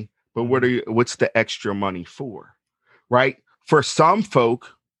money, but what's the extra money for? Right. For some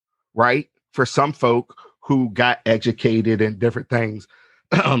folk, right. For some folk who got educated in different things,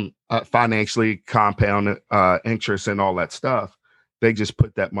 financially compound interest and all that stuff, they just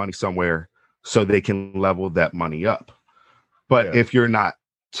put that money somewhere so they can level that money up. But if you're not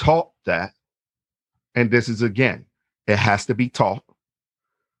taught that, and this is, again, it has to be taught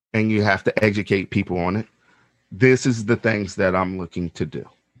and you have to educate people on it. This is the things that I'm looking to do.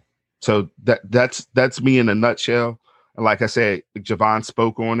 So that's me in a nutshell. And like I said, Javon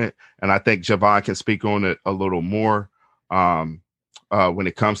spoke on it, and I think Javon can speak on it a little more when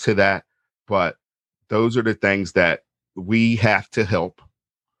it comes to that. But those are the things that we have to help.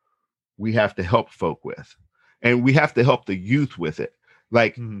 We have to help folk with, and we have to help the youth with it.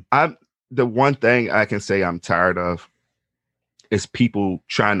 Like the one thing I can say I'm tired of is people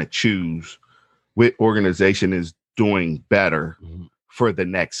trying to choose what organization is doing better for the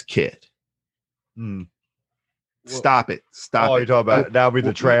next kid. Stop it. Stop it. You're talking about now with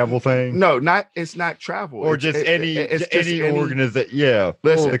the travel thing? No, it's not travel. Or it's, just it, any it's just any any organization. Yeah.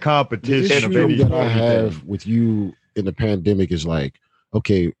 Listen, the competition The of issue any that I have with you in the pandemic is like,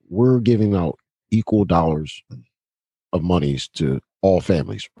 okay, we're giving out equal dollars of monies to all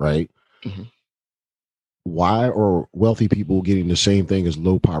families, right? Why are wealthy people getting the same thing as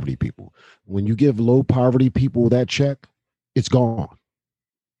low poverty people? When you give low poverty people that check, it's gone.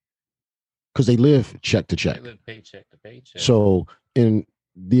 Because they live check to check. They live paycheck to paycheck. So in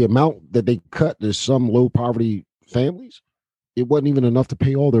the amount that they cut to some low poverty families, it wasn't even enough to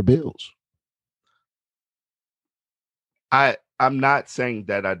pay all their bills. I'm not saying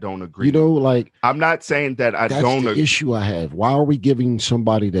that I don't agree. You know, like I'm not saying that I that's don't the agree. issue I have. Why are we giving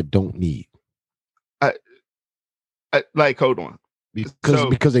somebody that don't need? Like, hold on.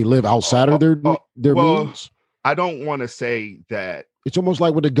 Because they live outside of their means. I don't want to say that. It's almost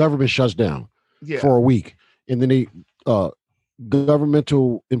like when the government shuts down for a week, and then they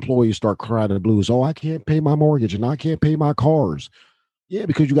governmental employees start crying the blues. Oh, I can't pay my mortgage and I can't pay my cars. Yeah,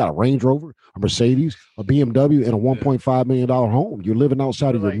 because you got a Range Rover, a Mercedes, a BMW, and a $1.5 million home. You're living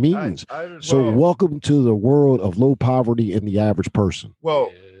outside of your means. So welcome to the world of low poverty and the average person.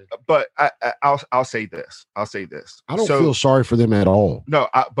 Well, but I'll say this. I'll say this. I don't feel sorry for them at all. No,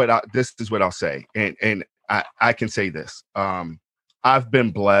 but this is what I'll say, and I can say this. I've been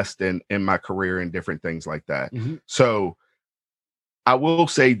blessed in my career and different things like that. So I will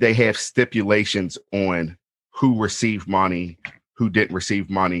say they have stipulations on who received money, who didn't receive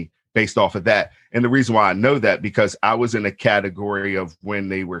money based off of that. And the reason why I know that, because I was in a category of when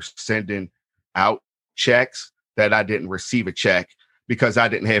they were sending out checks that I didn't receive a check because I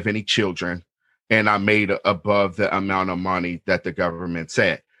didn't have any children and I made above the amount of money that the government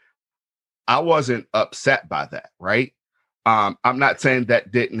said. I wasn't upset by that, right? I'm not saying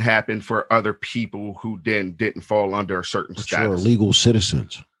that didn't happen for other people who then didn't fall under a certain But status. you're legal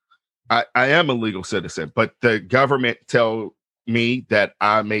citizens. I am a legal citizen, but the government tell me that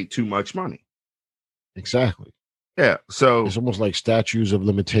I made too much money. Exactly. Yeah. So it's almost like statutes of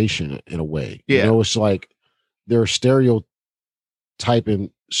limitation in a way. Yeah. You know, it's like they're stereotyping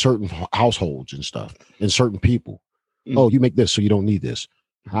certain households and stuff and certain people. Oh, you make this, so you don't need this.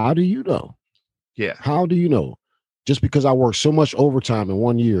 How do you know? Yeah. How do you know? Just because I worked so much overtime in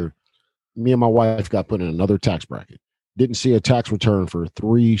 1 year, me and my wife got put in another tax bracket. Didn't see a tax return for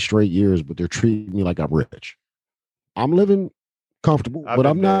 3 straight years, but they're treating me like I'm rich. I'm living comfortable, but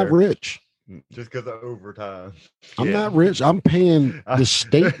I'm not rich. Just because of overtime. I'm not rich. I'm paying the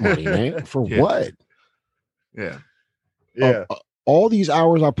state money, man. For what? Yeah. Yeah. All these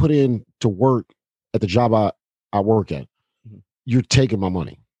hours I put in to work at the job I work at, you're taking my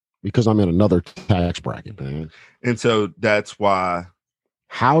money because I'm in another tax bracket, man. And so that's why.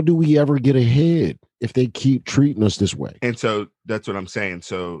 How do we ever get ahead if they keep treating us this way? And so that's what I'm saying.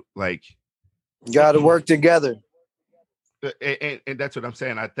 So like, you got to work together. And that's what I'm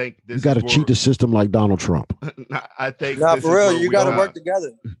saying. I think this you got to cheat the system like Donald Trump. I think for real, you got to work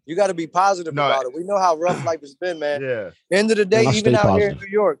together. You got to be positive about it. We know how rough life has been, man. Yeah. End of the day, even out here in New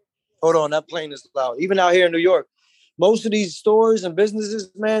York. Hold on, that plane is loud. Even out here in New York, most of these stores and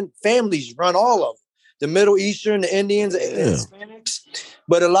businesses, man, families run all of them. The Middle Eastern, the Indians, the Hispanics.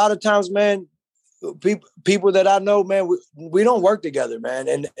 But a lot of times, man, people that I know, man, we don't work together, man,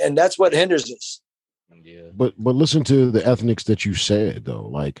 and that's what hinders us. Yeah. But listen to the ethnics that you said, though,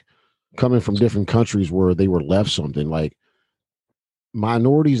 like coming from different countries where they were left something. Like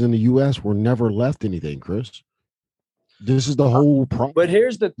minorities in the U.S. were never left anything, Chris. This is the whole problem. But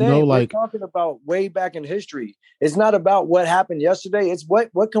here's the thing: we're talking about way back in history. It's not about what happened yesterday. It's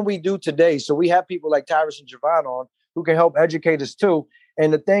what can we do today. So we have people like Tyrus and Javon on who can help educate us too.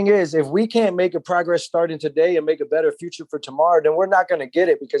 And the thing is, if we can't make a progress starting today and make a better future for tomorrow, then we're not going to get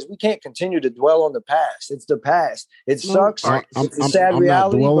it because we can't continue to dwell on the past. It's the past. It sucks. It's a sad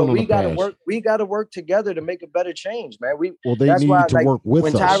reality, but we got to work. We got to work together to make a better change, man. That's why work with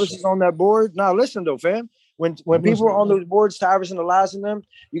when us. Tyrus is on that board. Now, listen though, fam. When people are on those boards, Tyrus and Elias and them,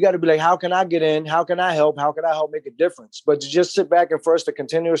 you got to be like, how can I get in? How can I help? How can I help make a difference? But to just sit back and for us to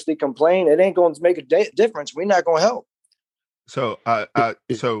continuously complain, it ain't going to make a difference. We're not going to help. So,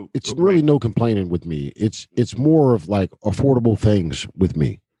 it's really no complaining with me. It's more of like affordable things with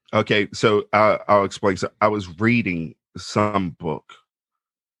me. Okay, so I'll explain. So I was reading some book,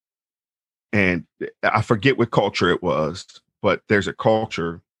 and I forget what culture it was, but there's a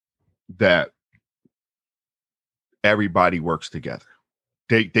culture that everybody works together.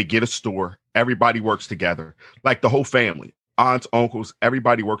 They get a store. Everybody works together, like the whole family, aunts, uncles.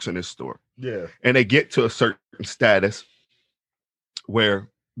 Everybody works in this store. Yeah, and they get to a certain status where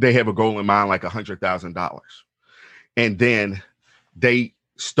they have a goal in mind, like $100,000. And then they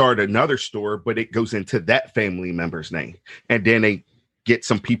start another store, but it goes into that family member's name. And then they get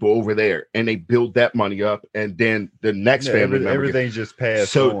some people over there and they build that money up. And then the next family member. Everything's just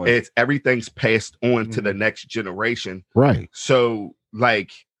passed on. So everything's passed on to the next generation. Right. So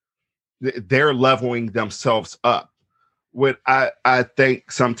like they're leveling themselves up. What I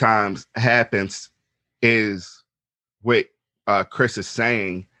think sometimes happens is what Chris is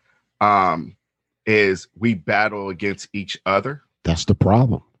saying is we battle against each other. That's the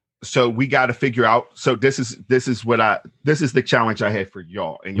problem. So we got to figure out. So this is the challenge I had for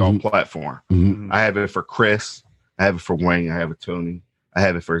y'all and y'all platform. Mm-hmm. I have it for Chris. I have it for Wayne. I have it Tony. I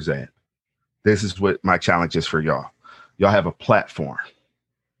have it for Zab. This is what my challenge is for y'all. Y'all have a platform,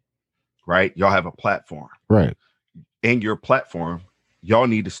 right? Y'all have a platform, right? In your platform, y'all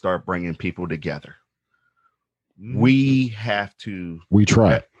need to start bringing people together. We have to. We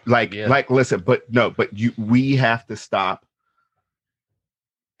try. Listen, we have to stop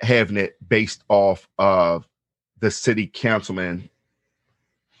having it based off of the city councilman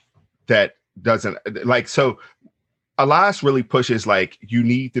that doesn't like. So Elias really pushes like you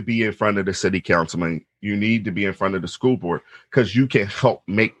need to be in front of the city councilman. You need to be in front of the school board because you can help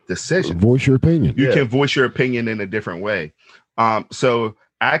make decisions. Voice your opinion. You can voice your opinion in a different way. So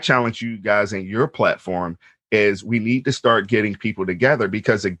I challenge you guys in your platform is we need to start getting people together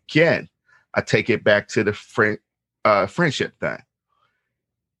because, again, I take it back to the friendship thing.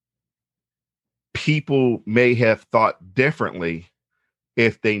 People may have thought differently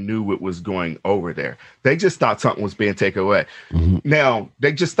if they knew what was going over there. They just thought something was being taken away. Mm-hmm. Now,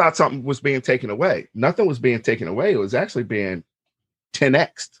 they just thought something was being taken away. Nothing was being taken away. It was actually being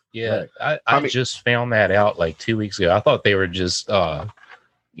 10x'd. Yeah, right. I just found that out like 2 weeks ago. I thought they were just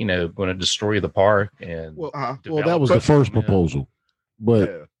going to destroy the park. And well, that was the first proposal,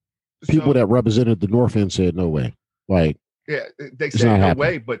 but people that represented the North End said no way. Like, yeah, they said no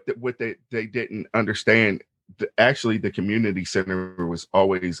way, but what they didn't understand, actually, the community center was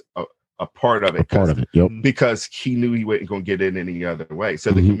always a part of it. Because he knew he wasn't going to get it any other way.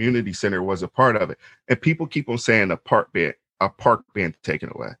 So the community center was a part of it. And people keep on saying a park being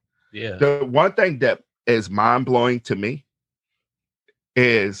taken away. Yeah. The one thing that is mind-blowing to me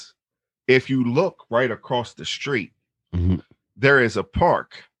is if you look right across the street, there is a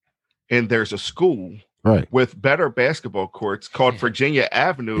park and there's a school with better basketball courts called Virginia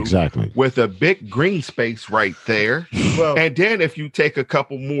Avenue, with a big green space right there. Well, and then if you take a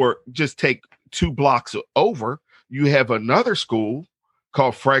couple more, just take 2 blocks over, you have another school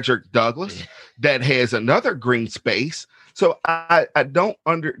called Frederick Douglass that has another green space. So I don't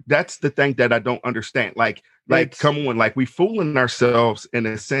that's the thing that I don't understand. Like, come on, like we fooling ourselves in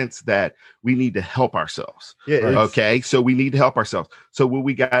a sense that we need to help ourselves. Yeah. Okay. So we need to help ourselves. So what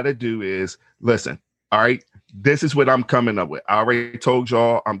we got to do is listen. All right, this is what I'm coming up with. I already told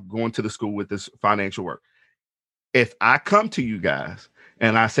y'all I'm going to the school with this financial work. If I come to you guys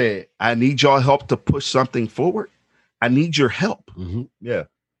and I say, I need y'all help to push something forward, I need your help. Yeah.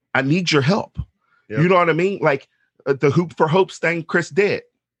 I need your help. Yep. You know what I mean? Like the Hoop for Hopes thing Chris did.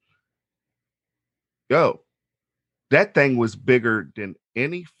 Yo, that thing was bigger than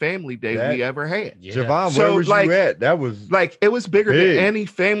any family day we ever had. Yeah. Javon, where was you at? That was like, it was bigger than any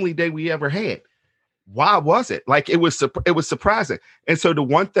family day we ever had. Why was it? Like, it was surprising. And so the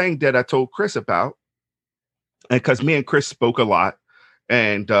one thing that I told Chris about, and because me and Chris spoke a lot,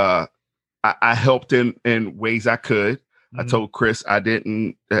 and I helped in ways I could. I told Chris I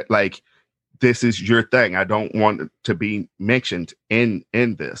didn't like, this is your thing. I don't want it to be mentioned in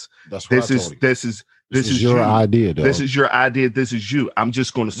this. That's what this is your idea, dog. This is your idea. This is you. I'm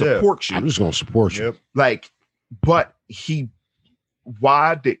just going to support you. I'm just going to support you. Yep. Like, but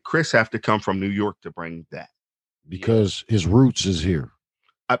why did Chris have to come from New York to bring that? Because his roots is here.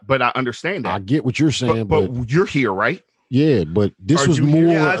 But I understand that. I get what you're saying, but you're here, right? Yeah, but this was more.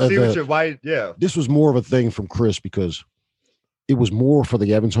 Yeah, I see what you're right. Yeah, this was more of a thing from Chris because it was more for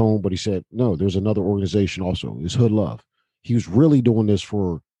the Evans home. But he said, no, there's another organization also. It's Hood Love. He was really doing this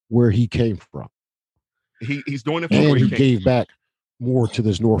for where he came from. He's doing it for and where he gave back more to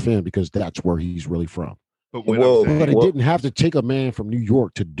this North End because that's where he's really from. But it didn't have to take a man from New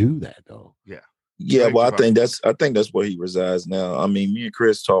York to do that, though. Yeah. Yeah, well, I think that's where he resides now. I mean, me and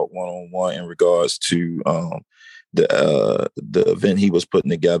Chris talked one-on-one in regards to the event he was putting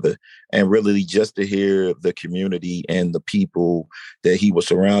together, and really just to hear the community and the people that he was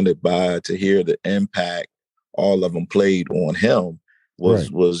surrounded by, to hear the impact all of them played on him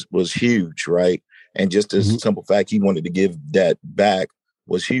was huge, right? And just the simple fact he wanted to give that back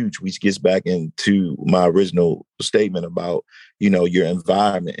was huge, which gets back into my original statement about, your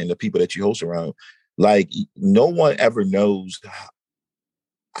environment and the people that you host around. Like, no one ever knows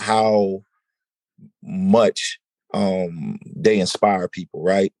how much they inspire people,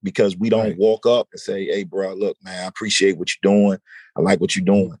 right? Because we don't walk up and say, hey, bro, look, man, I appreciate what you're doing. I like what you're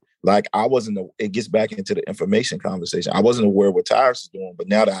doing. Like, it gets back into the information conversation. I wasn't aware what Tyrus is doing, but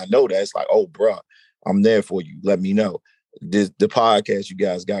now that I know that, it's like, oh, bro, I'm there for you. Let me know. The podcast you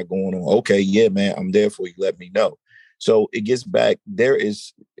guys got going on. Okay, yeah, man, I'm there for you. Let me know. So it gets back. There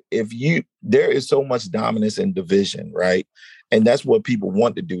is so much dominance and division, right? And that's what people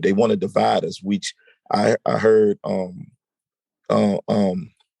want to do. They want to divide us, which I heard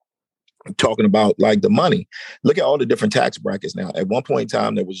talking about, like, the money. Look at all the different tax brackets now. At one point in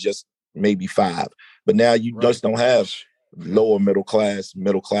time, there was just maybe 5, but now you just don't have lower middle class,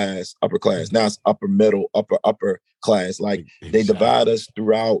 upper class. Now it's upper middle, upper class. Like, they divide us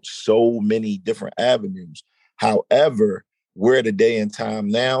throughout so many different avenues. However, we're at a day and time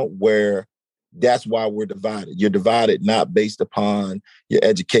now where that's why we're divided. You're divided not based upon your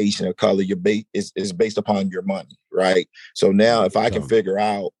education or color. It's based upon your money, right? So now if I can figure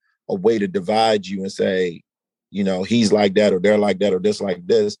out a way to divide you and say, he's like that, or they're like that, or this like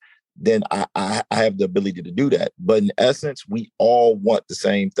this, then I have the ability to do that. But in essence, we all want the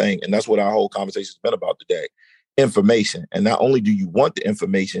same thing. And that's what our whole conversation has been about today. Information. And not only do you want the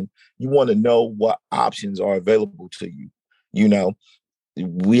information, you want to know what options are available to you.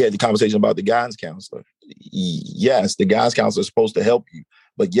 We had the conversation about the guidance counselor. Yes, the guidance counselor is supposed to help you.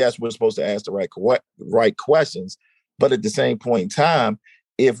 But yes, we're supposed to ask the right questions. But at the same point in time,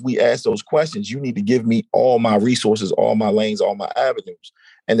 if we ask those questions, you need to give me all my resources, all my lanes, all my avenues.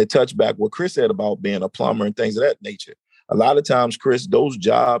 And to touch back what Chris said about being a plumber and things of that nature. A lot of times, Chris, those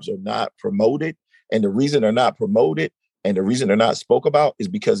jobs are not promoted. And the reason they're not promoted And the reason they're not spoke about is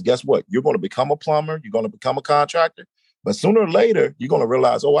because guess what? You're going to become a plumber. You're going to become a contractor. But sooner or later, you're going to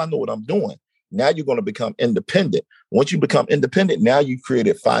realize, oh, I know what I'm doing. Now you're going to become independent. Once you become independent, now you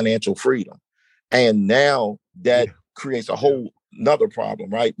created financial freedom. And now that creates a whole another problem,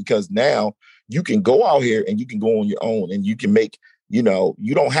 right? Because now you can go out here and you can go on your own and you can make, you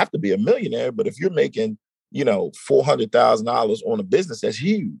don't have to be a millionaire, but if you're making, $400,000 on a business, that's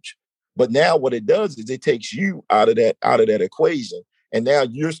huge. But now what it does is it takes you out of that equation. And now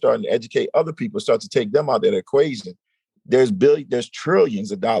you're starting to educate other people, start to take them out of that equation. There's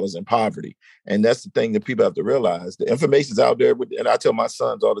trillions of dollars in poverty. And that's the thing that people have to realize. The information's out there. And I tell my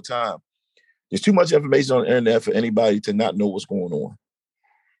sons all the time, there's too much information on the internet for anybody to not know what's going on.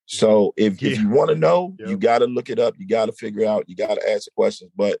 So if you want to know, you got to look it up. You got to figure out, you got to ask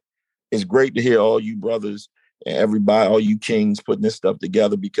questions. But it's great to hear all you brothers and everybody, all you kings putting this stuff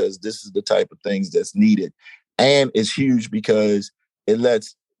together, because this is the type of things that's needed. And it's huge because it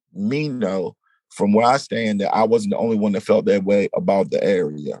lets me know from where I stand that I wasn't the only one that felt that way about the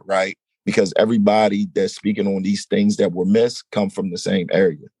area, right? Because everybody that's speaking on these things that were missed come from the same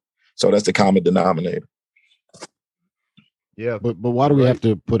area. So that's the common denominator. Yeah. But why do we have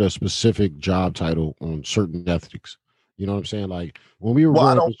to put a specific job title on certain ethics? You know what I'm saying? Like when we were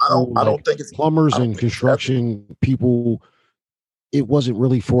I don't think it's plumbers and construction people, it wasn't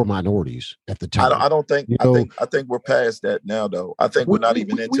really for minorities at the time. I don't think I think we're past that now though. I think we're not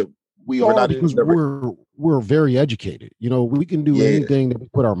even into we are because we're very educated. We can do anything that we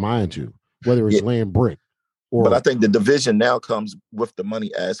put our mind to, whether it's laying brick. But I think the division now comes with the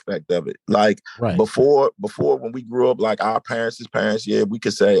money aspect of it. Like before when we grew up, like our parents' parents, we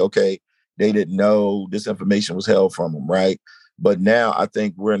could say, okay, they didn't know this information was held from them, right? But now I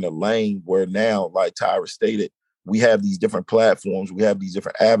think we're in a lane where now, like Tyra stated, we have these different platforms, we have these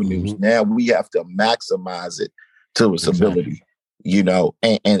different avenues. Mm-hmm. Now we have to maximize it to its ability,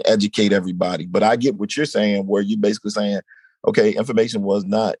 and educate everybody. But I get what you're saying, where you're basically saying, okay, information was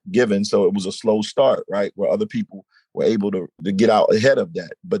not given, so it was a slow start, right? Where other people were able to get out ahead of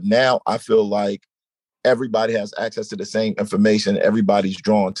that. But now I feel like everybody has access to the same information. Everybody's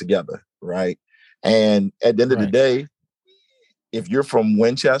drawn together, right? And at the end of the day, if you're from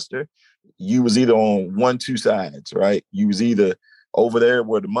Winchester, you was either on two sides, right? You was either over there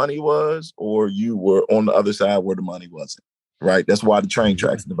where the money was, or you were on the other side where the money wasn't, right? That's why the train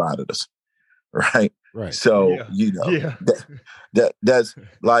tracks divided us, right? Right. So, that's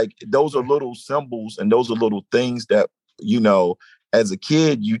like, those are little symbols and those are little things that, as a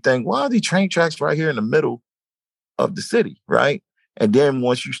kid, you think, why are these train tracks right here in the middle of the city, right? And then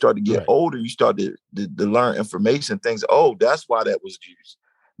once you start to get older, you start to learn information, things, that's why that was used,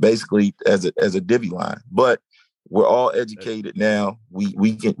 basically as a divvy line. But we're all educated now.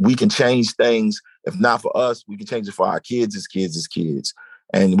 We can change things. If not for us, we can change it for our kids as kids.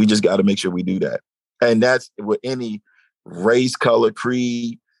 And we just got to make sure we do that. And that's with any race, color,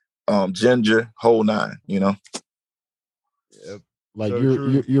 creed, gender, whole nine, Yep. Like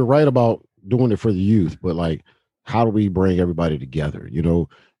so you're right about doing it for the youth, but like, how do we bring everybody together?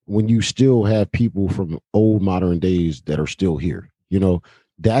 When you still have people from old modern days that are still here,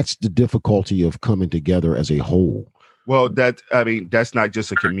 that's the difficulty of coming together as a whole. Well, that's not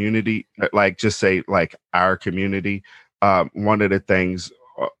just a community, like just say like our community. One of the things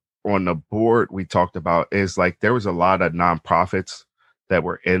on the board we talked about is like, there was a lot of nonprofits that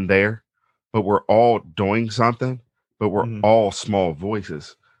were in there, but we're all doing something. But we're all small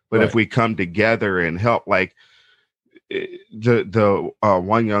voices. But if we come together and help, like the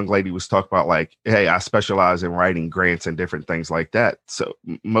one young lady was talking about, like, hey, I specialize in writing grants and different things like that. So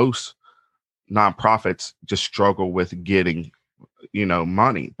most nonprofits just struggle with getting,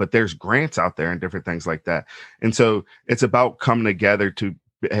 money, but there's grants out there and different things like that. And so it's about coming together to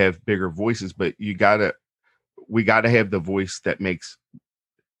have bigger voices, but we gotta have the voice that makes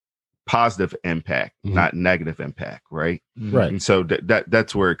positive impact, not negative impact, right? And so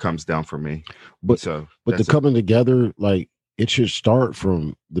that's where it comes down for me. But the coming together, like, it should start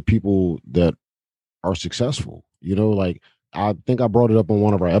from the people that are successful. Like, I think I brought it up on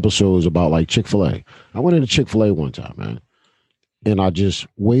one of our episodes about like Chick-fil-A. I went into Chick-fil-A one time, man, and I just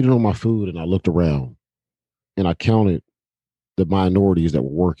waited on my food and I looked around and I counted the minorities that were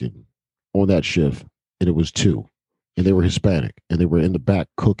working on that shift, and it was 2, and they were Hispanic and they were in the back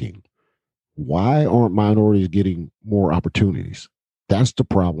cooking. Why aren't minorities getting more opportunities? That's the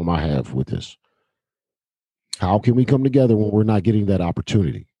problem I have with this. How can we come together when we're not getting that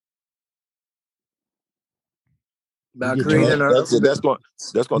opportunity? That's going to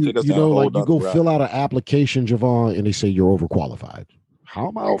take us. Like, you go fill out an application, Javon, and they say you're overqualified. how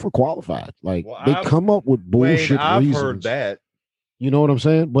am I overqualified? Like Well, they come up with bullshit I've reasons. heard that. You know what I'm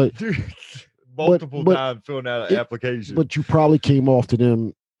saying? But multiple times filling out an application. But you probably came off to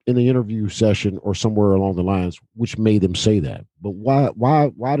them in the interview session or somewhere along the lines, which made them say that. But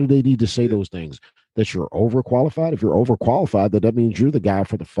why do they need to say those things? That you're overqualified? If you're overqualified, that means you're the guy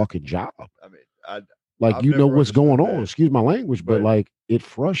for the fucking job. I mean, I've you know what's going on. Excuse my language, but like it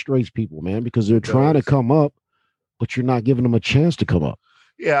frustrates people, man, because they're trying to come up, but you're not giving them a chance to come up.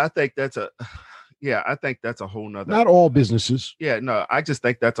 Yeah, I think that's a whole nother. Not all businesses. Yeah, no, I just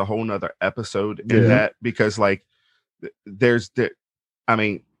think that's a whole nother episode in that, because like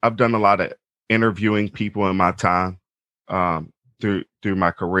I've done a lot of interviewing people in my time through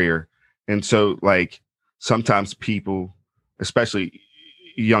my career. And so like sometimes people, especially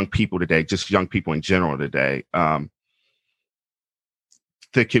young people today, just young people in general today,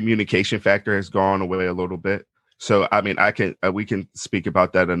 the communication factor has gone away a little bit. So, I mean, we can speak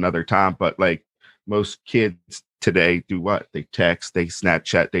about that another time, but like most kids today do what? They text, they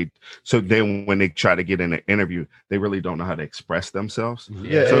Snapchat, so then when they try to get in an interview, they really don't know how to express themselves.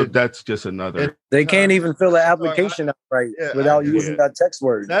 Yeah. So that's just another. They can't even fill the application out right without using that text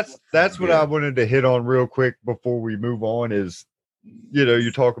word. That's what I wanted to hit on real quick before we move on is,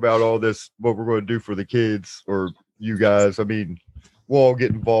 you talk about all this, what we're going to do for the kids or you guys. I mean, we'll all get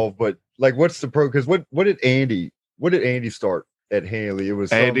involved, but like, what's the pro? Because what did Andy start at Hanley? It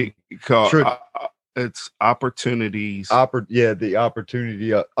was Andy called it's opportunities. The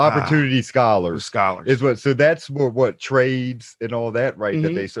opportunity scholars is what. So that's what trades and all that, right?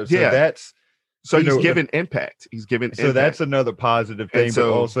 That they so that's he's giving impact. He's giving. So that's another positive thing.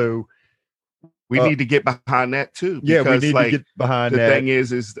 So but also, we need to get behind that too. Yeah, we need to get behind that. The thing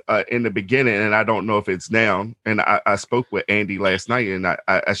is in the beginning, and I don't know if it's now. And I spoke with Andy last night, and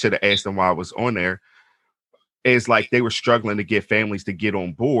I should have asked him why I was on there. Is like they were struggling to get families to get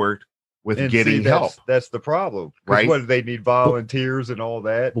on board with getting help. That's the problem, right? What they need volunteers and all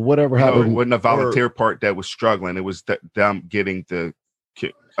that. But whatever happened, it wasn't the volunteer part that was struggling. It was them getting the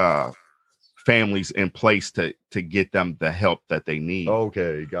families in place to get them the help that they need.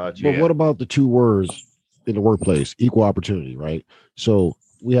 Okay, gotcha. But what about the two words in the workplace? Equal opportunity, right? So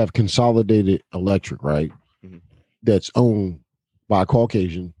we have Consolidated Electric, right? Mm-hmm. That's owned by a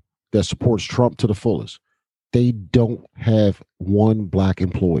Caucasian that supports Trump to the fullest. They don't have one black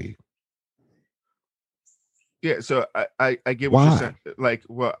employee. Yeah, so I get what you're saying. Like,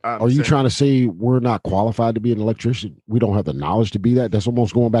 what are you trying to say? We're not qualified to be an electrician. We don't have the knowledge to be that. That's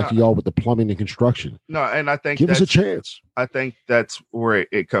almost going back to y'all with the plumbing and construction. No, and I think give us a chance. I think that's where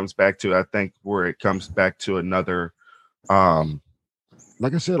it comes back to. I think where it comes back to another.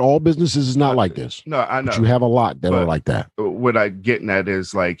 Like I said, all businesses is not like this. No, I know. But you have a lot that are like that. What I'm getting at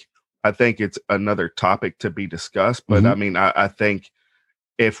is like, I think it's another topic to be discussed. But I mean, I think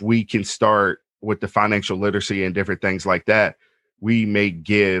if we can start with the financial literacy and different things like that, we may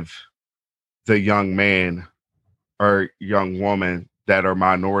give the young man or young woman that are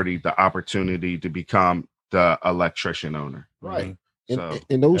minority the opportunity to become the electrician owner. Right.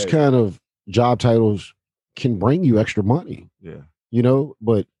 And those kind of job titles can bring you extra money. Yeah.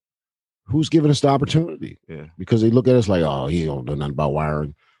 But who's giving us the opportunity? Yeah. Because they look at us like, oh, he don't know nothing about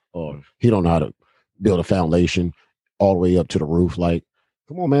wiring, or he don't know how to build a foundation all the way up to the roof. Like,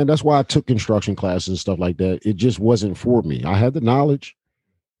 come on, man. That's why I took construction classes and stuff like that. It just wasn't for me. I had the knowledge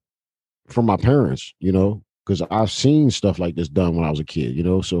from my parents, because I've seen stuff like this done when I was a kid,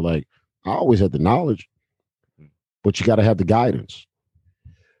 So like I always had the knowledge, but you got to have the guidance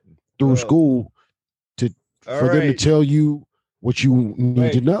through school for them to tell you what you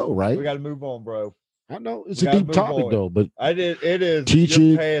need to know, right? We got to move on, bro. I know it's a deep topic though, but it is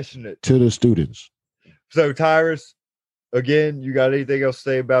teaching passionate to the students. So Tyrus, again, you got anything else to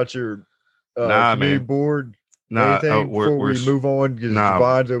say about your community board? Before we move on,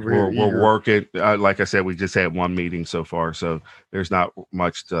 we're working. Like I said, we just had one meeting so far, so there's not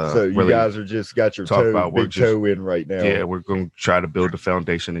much to. So you guys are just got your toe in right now. Yeah, we're going to try to build the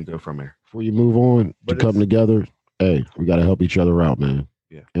foundation and go from there. Before you move on to come together, hey, we got to help each other out, man.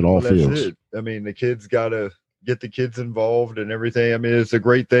 Yeah, in all fields. I mean, the kids got to get the kids involved and everything. I mean, it's a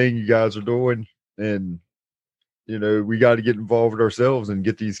great thing you guys are doing, and we got to get involved ourselves and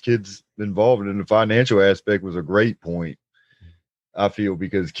get these kids involved. And the financial aspect was a great point, I feel,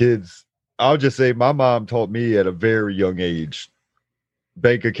 because kids, I'll just say my mom taught me at a very young age,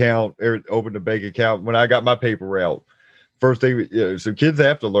 open a bank account when I got my paper route. First thing, so kids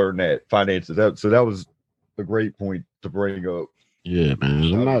have to learn that finances. So that was a great point to bring up. Yeah, man.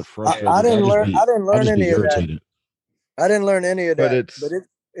 I'm not frustrated. I didn't learn any of that. I didn't learn any of that. But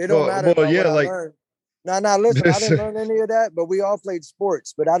it don't matter. Well, yeah, No, listen, I didn't learn any of that, but we all played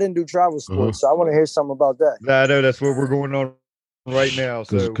sports, but I didn't do travel sports. So I want to hear something about that. I know that's what we're going on right now.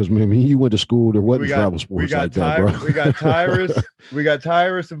 So because maybe you went to school, there wasn't travel sports like that, bro. We got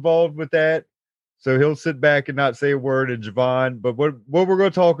Tyrus involved with that. So he'll sit back and not say a word, and Javon. But what we're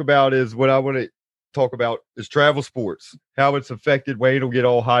going to talk about is what I want to talk about is travel sports, how it's affected. Wayne will get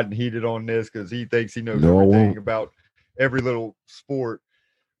all hot and heated on this because he thinks he knows everything about every little sport.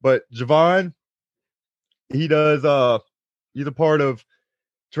 But Javon, he does he's a part of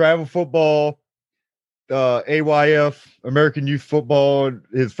travel football, AYF, American Youth Football.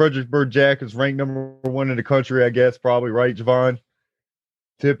 His Fredericksburg Jack is ranked number 1 in the country, I guess, probably, right, Javon?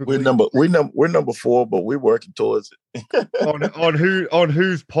 Typically, we're number 4, but we're working towards it. on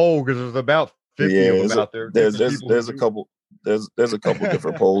whose poll? Because there's about 50 of them out there. There's a couple. There's a couple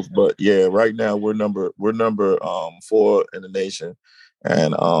different polls, but yeah, right now we're number 4 in the nation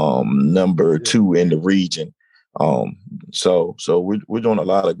and number 2 in the region. So we're doing a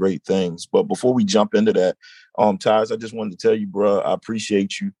lot of great things. But before we jump into that, Tyus, I just wanted to tell you, bro, I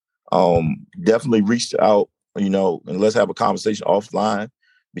appreciate you. Definitely reached out, and let's have a conversation offline,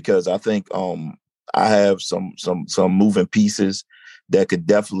 because I think I have some moving pieces that could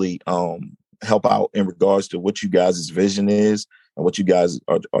definitely help out in regards to what you guys' vision is and what you guys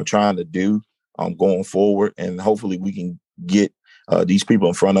are trying to do going forward. And hopefully we can get these people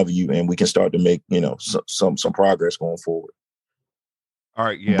in front of you and we can start to make, some progress going forward. All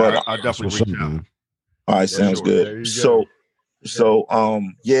right. Yeah, but I'll definitely reach out. All right. Sounds good. So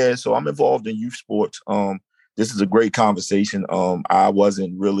I'm involved in youth sports. This is a great conversation. I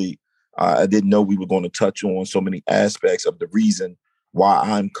wasn't really, I didn't know we were going to touch on so many aspects of the reason why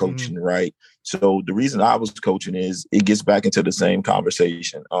I'm coaching, right? So the reason I was coaching is it gets back into the same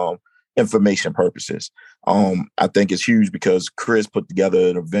conversation, information purposes. I think it's huge because Chris put together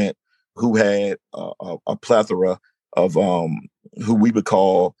an event who had a plethora of who we would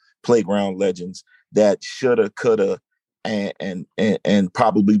call playground legends that shoulda, coulda, and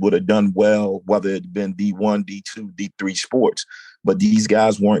probably would have done well, whether it been D1, D2, D3 sports. But these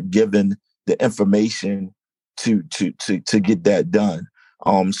guys weren't given the information to get that done.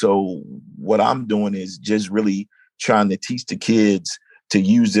 So what I'm doing is just really trying to teach the kids to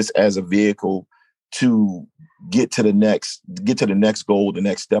use this as a vehicle to get to the next goal, the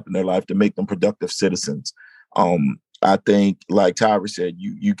next step in their life, to make them productive citizens. I think, like Tyra said,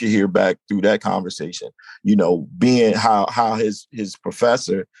 you can hear back through that conversation, being how his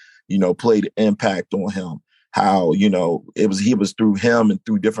professor, played an impact on him. How, he was through him and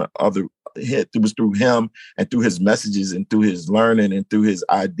through it was through him and through his messages and through his learning and through his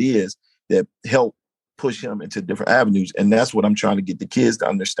ideas that helped push him into different avenues. And that's what I'm trying to get the kids to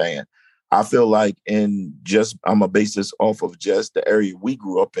understand. I feel like I'm gonna base this off of just the area we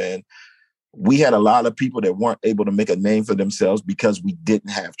grew up in. We had a lot of people that weren't able to make a name for themselves because we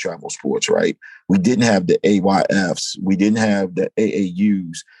didn't have travel sports, right? We didn't have the AYFs. We didn't have the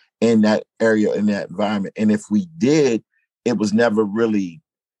AAUs in that area, in that environment. And if we did, it was never really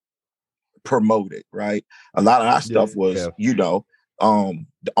promoted, right? A lot of our stuff was,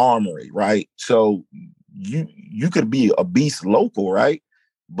 the Armory, right? So you could be a beast local, right?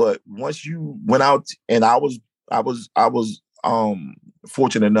 But once you went out, and I was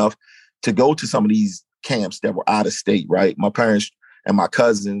fortunate enough to go to some of these camps that were out of state, right? My parents and my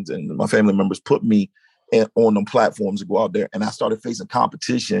cousins and my family members put me on them platforms to go out there, and I started facing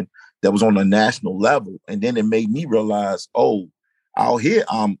competition that was on a national level. And then it made me realize, out here,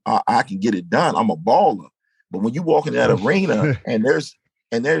 I can get it done. I'm a baller. But when you walk in that arena and there's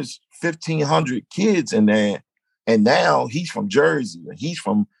 1,500 kids in there, and now he's from Jersey, and he's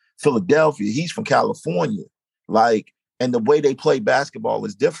from Philadelphia, he's from California, and the way they play basketball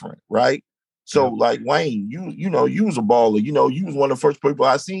is different, right? So, like Wayne, you was a baller. You was one of the first people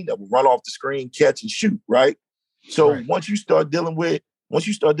I seen that would run off the screen, catch and shoot, right? So once you start dealing with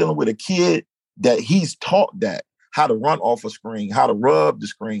a kid that he's taught that, how to run off a screen, how to rub the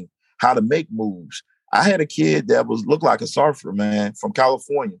screen, how to make moves. I had a kid that looked like a surfer, man, from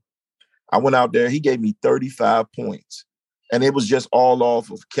California. I went out there, he gave me 35 points. And it was just all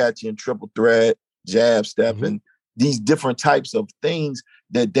off of catching, triple threat, jab stepping, these different types of things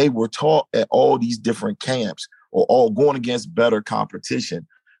that they were taught at all these different camps, or all going against better competition,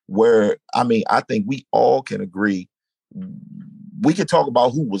 where, I think we all can agree. We could talk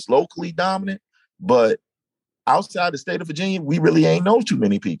about who was locally dominant, but outside the state of Virginia, we really ain't know too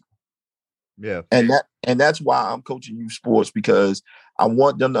many people. Yeah. And that's why I'm coaching youth sports, because I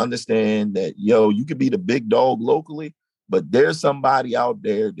want them to understand that, you could be the big dog locally, but there's somebody out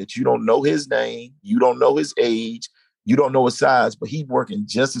there that you don't know his name, you don't know his age, you don't know his size, but he's working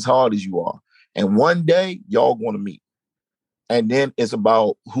just as hard as you are. And one day y'all going to meet. And then it's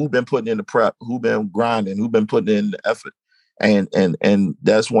about who been putting in the prep, who been grinding, who been putting in the effort. And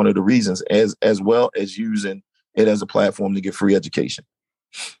that's one of the reasons, as well as using it as a platform to get free education.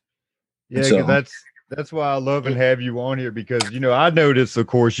 Yeah, because that's why I love and have you on here, because, you know, I noticed, of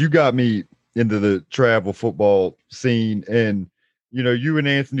course, you got me into the travel football scene, and, you know, you and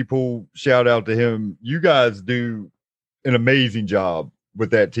Anthony Poole, shout out to him. You guys do an amazing job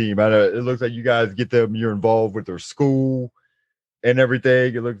with that team. I know it looks like you guys get them, you're involved with their school and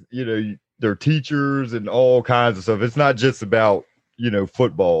everything. It looks, you know, their teachers and all kinds of stuff. It's not just about, you know,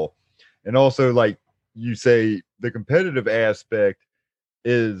 football. And also, like you say, the competitive aspect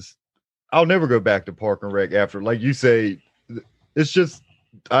is, I'll never go back to Park and Rec after, like you say, it's just,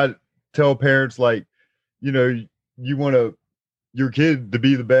 I tell parents, like, you know, you want your kid to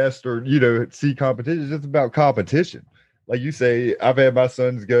be the best, or, you know, see competition. It's just about competition. Like you say, I've had my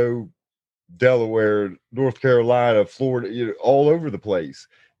sons go Delaware, North Carolina, Florida, you know, all over the place.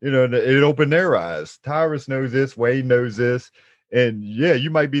 You know, and it opened their eyes. Tyrus knows this, Wade knows this. And yeah, you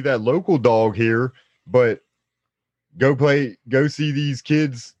might be that local dog here, but go see these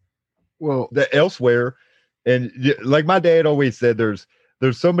kids that elsewhere. And like my dad always said, there's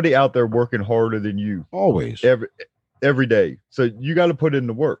somebody out there working harder than you always, every day. So you got to put in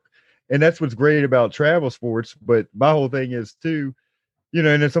the work. And that's what's great about travel sports. But my whole thing is too, you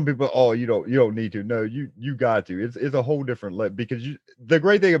know, and then some people, oh, you don't need to. No, you got to. It's a whole different level, because the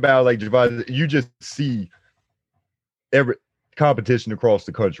great thing about, like, Javon, you just see every competition across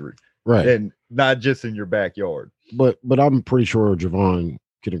the country, right, and not just in your backyard. But I'm pretty sure Javon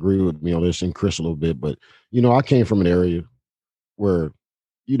can agree with me on this, and Chris a little bit. But, you know, I came from an area where,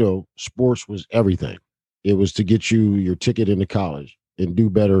 you know, sports was everything. It was to get you your ticket into college and do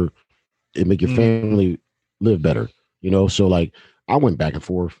better and make your family live better, you know? So, like, I went back and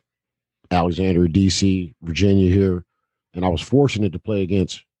forth, Alexandria, DC, Virginia here, and I was fortunate to play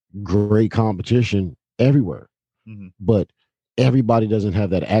against great competition everywhere. Mm-hmm. But everybody doesn't have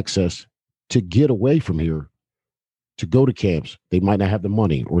that access to get away from here, to go to camps. They might not have the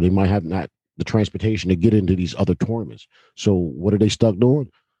money, or they might have not the transportation to get into these other tournaments. So what are they stuck doing?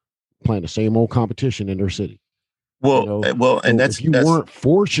 Playing the same old competition in their city. Well, you know? And so if you weren't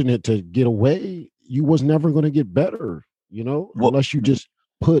fortunate to get away, you was never going to get better, you know, unless you just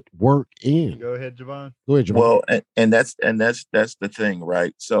put work in. Go ahead, Javon. Well, and that's the thing,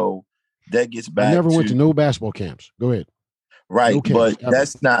 right? So that gets back. I never went to no basketball camps. Go ahead. Right, no camps,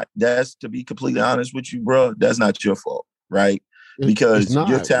 but that's to be completely honest with you, bro, that's not your fault, right? Because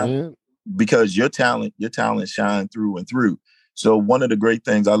your talent, because your talent shine through and through. So one of the great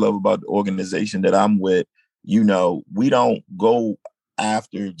things I love about the organization that I'm with, you know, we don't go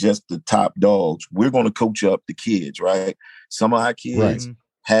after just the top dogs. We're going to coach up the kids, right? Some of our kids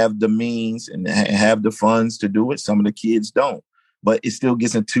have the means and have the funds to do it. Some of the kids don't. But it still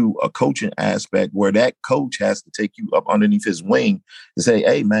gets into a coaching aspect where that coach has to take you up underneath his wing to say,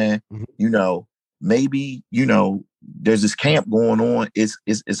 hey, man, you know, maybe, you know, there's this camp going on. It's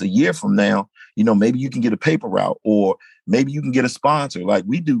a year from now. You know, maybe you can get a paper route, or maybe you can get a sponsor. Like,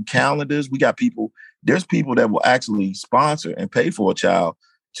 we do calendars. We got people. There's people that will actually sponsor and pay for a child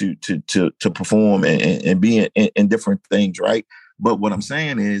to perform and be in different things. Right. But what I'm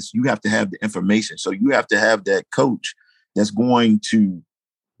saying is, you have to have the information. So you have to have that coach that's going to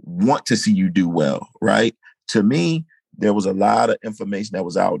want to see you do well, right? To me, there was a lot of information that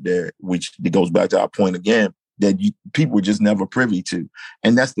was out there, which goes back to our point again, that people were just never privy to.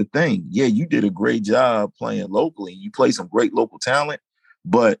 And that's the thing. Yeah, you did a great job playing locally. You play some great local talent,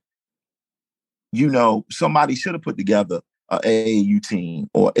 but, you know, somebody should have put together an AAU team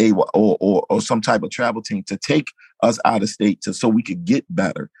or some type of travel team to take us out of state so we could get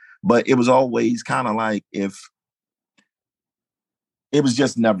better. But it was always kind of like, if it was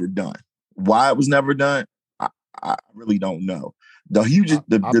just never done. Why it was never done, I really don't know.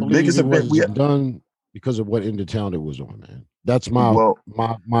 The biggest event we had done because of what end of town it was on, man. That's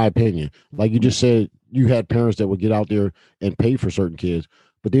my opinion. Like you just said, you had parents that would get out there and pay for certain kids,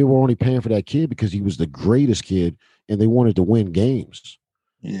 but they were only paying for that kid because he was the greatest kid and they wanted to win games.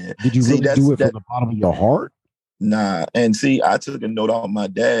 Yeah. Did you really do it from the bottom of your heart? Nah. And see, I took a note off my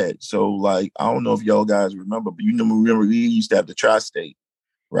dad. So, like, I don't know if y'all guys remember, but remember we used to have the Tri-State,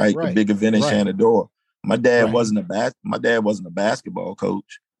 right? The big event in Shenandoah. My dad wasn't a basketball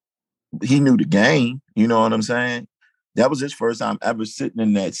coach. He knew the game. You know what I'm saying? That was his first time ever sitting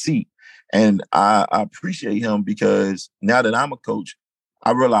in that seat. And I appreciate him, because now that I'm a coach,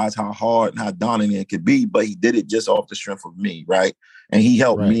 I realize how hard and how daunting it could be, but he did it just off the strength of me, right? And he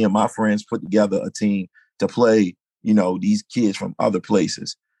helped me and my friends put together a team to play, you know, these kids from other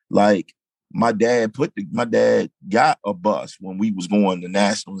places. Like, my dad got a bus when we was going to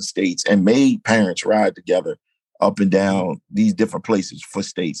national and states and made parents ride together up and down these different places for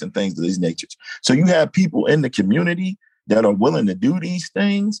states and things of these natures. So you have people in the community that are willing to do these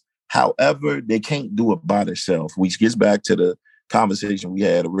things. However, they can't do it by themselves, which gets back to the conversation we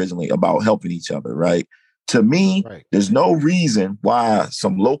had originally about helping each other, right? To me, there's no reason why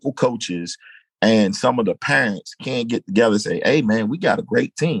some local coaches and some of the parents can't get together and say, hey, man, we got a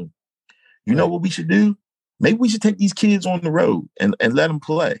great team. You know what we should do? Maybe we should take these kids on the road and let them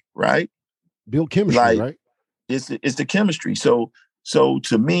play, right? Build chemistry, right? It's the chemistry. So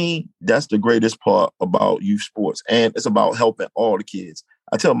to me, that's the greatest part about youth sports. And it's about helping all the kids.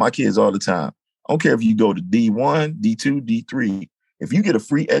 I tell my kids all the time, I don't care if you go to D1, D2, D3. If you get a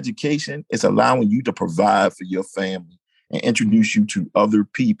free education, it's allowing you to provide for your family and introduce you to other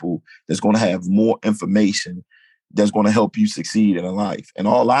people that's going to have more information that's going to help you succeed in life. And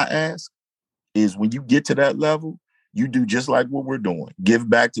all I ask is when you get to that level, you do just like what we're doing. Give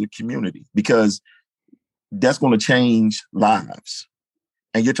back to the community, because that's going to change lives.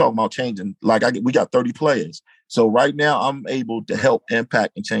 And you're talking about changing, like we got 30 players. So right now I'm able to help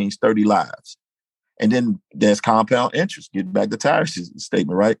impact and change 30 lives. And then there's compound interest. Get back to Tyrus'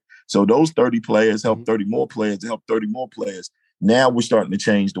 statement, right? So those 30 players help 30 more players, help 30 more players. Now we're starting to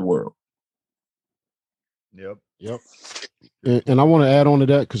change the world. Yep. And I want to add on to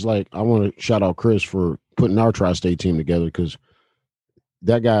that, because like I want to shout out Chris for putting our tri-state team together, because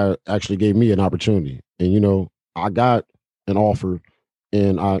that guy actually gave me an opportunity. And, you know, I got an offer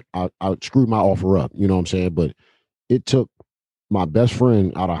and I screwed my offer up, you know what I'm saying? But it took my best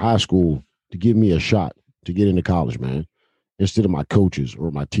friend out of high school to give me a shot to get into college, man, instead of my coaches or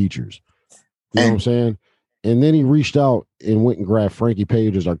my teachers. You know what I'm saying? And then he reached out and went and grabbed Frankie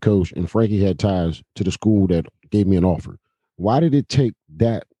Page as our coach, and Frankie had ties to the school that gave me an offer. Why did it take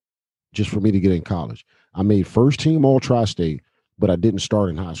that just for me to get in college? I made first team all tri-state, but I didn't start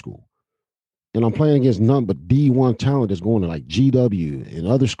in high school. And I'm playing against none but D1 talent that's going to like GW and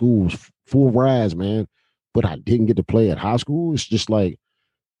other schools, full rise, man. But I didn't get to play at high school. It's just like,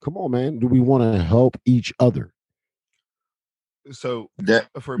 come on, man. Do we want to help each other? So that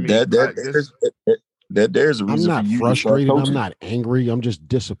for me, there's a reason. I'm not frustrated. I'm not angry. I'm just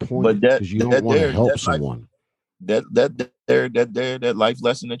disappointed because you don't want to help someone. That life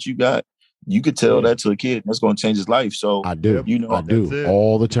lesson that you got, you could tell that to a kid. That's going to change his life. So I do. You know, I do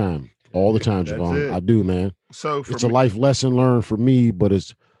all the time. All the time, Javon. I do, man. So it's a life lesson learned for me, but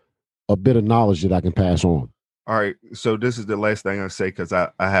it's a bit of knowledge that I can pass on. All right. So this is the last thing I say, because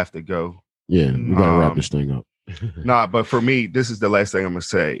I have to go. Yeah, we gotta wrap this thing up. But for me, this is the last thing I'm gonna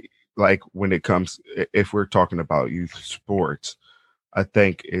say. Like when it comes, if we're talking about youth sports, I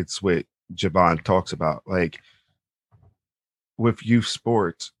think it's what Javon talks about. Like with youth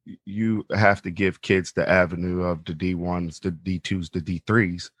sports, you have to give kids the avenue of the D1s, the D2s, the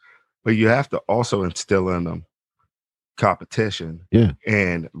D3s, but you have to also instill in them competition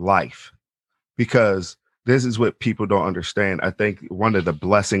and life, because this is what people don't understand. I think one of the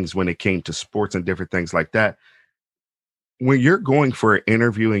blessings when it came to sports and different things like that, when you're going for an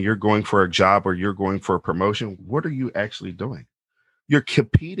interview and you're going for a job or you're going for a promotion, what are you actually doing? You're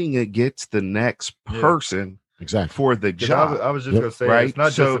competing against the next person for the job. I was just going to say, it's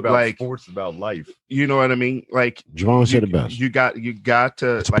not just about sports, it's about life. You know what I mean? Like Javon said it best. You got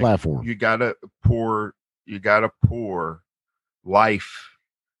to, it's a platform. You got to pour life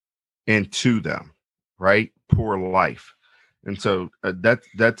into them, right? Pour life. And so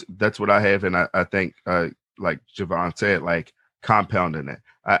that's what I have. And I think, like Javon said, like compounding it.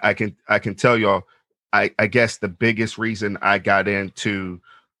 I can tell y'all, I guess the biggest reason I got into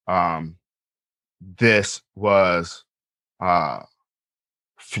this was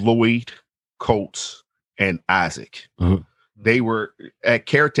Floyd, Colts, and Isaac. Mm-hmm. They were at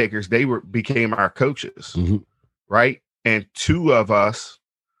Caretakers, became our coaches, right? And two of us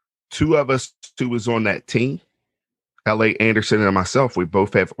who was on that team, L.A. Anderson and myself, we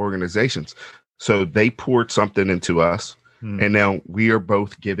both have organizations. So they poured something into us, and now we are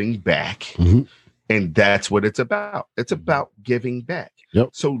both giving back. And that's what it's about. It's about giving back. Yep.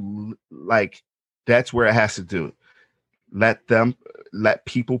 So like, that's where it has to do. Let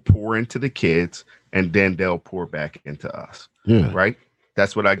people pour into the kids, and then they'll pour back into us. Yeah. Right.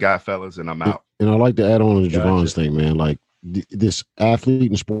 That's what I got, fellas, and I'm out. And I like to add on to Javon's thing, man. Like this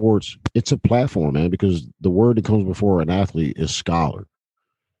athlete in sports, it's a platform, man, because the word that comes before an athlete is scholar.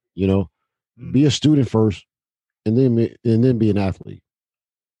 You know, be a student first, and then be an athlete.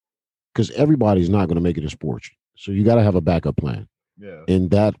 Because everybody's not going to make it in sports. So you got to have a backup plan. Yeah. And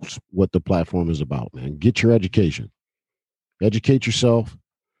that's what the platform is about, man. Get your education. Educate yourself.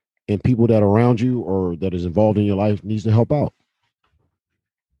 and people that are around you or that is involved in your life needs to help out.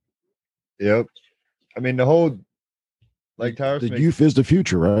 Yep. I mean, the whole, like the youth is the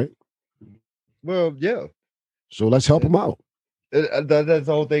future, right? Well, yeah. So let's help them out. That's the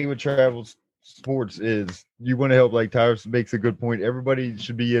whole thing with travel sports is you want to help. Like Tyrus makes a good point. Everybody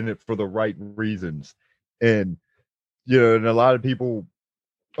should be in it for the right reasons. And, and a lot of people,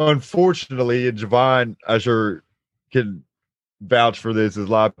 unfortunately, and Javon, I sure can vouch for this, is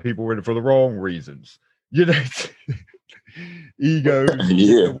a lot of people were in it for the wrong reasons. Egos,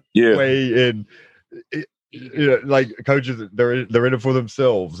 way, and like coaches, they're in it for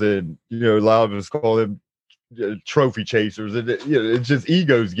themselves, and a lot of us call them trophy chasers, and it's just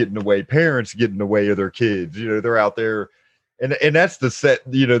egos getting away, parents getting away of their kids. They're out there, and that's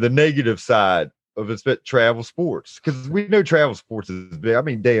the negative side of travel sports, because we know travel sports is big. I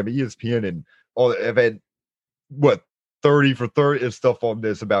mean, damn, ESPN and all have had 30 for 30 and stuff on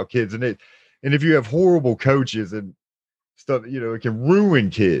this about kids, and if you have horrible coaches and stuff, it can ruin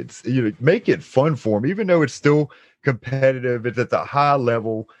kids. Make it fun for them, even though it's still competitive. It's at the high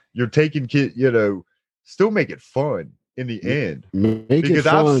level. You're taking kids, still make it fun in the end. Because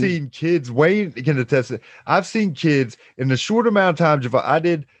I've seen kids, Wayne can attest it. I've seen kids in the short amount of time. I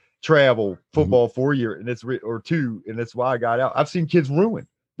did travel football for a year or two, and that's why I got out. I've seen kids ruined.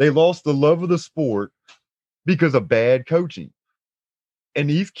 They lost the love of the sport because of bad coaching. And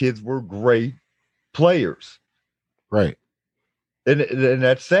these kids were great players. Right. And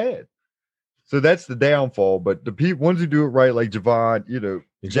that's sad. So that's the downfall. But the ones who do it right, like Javon,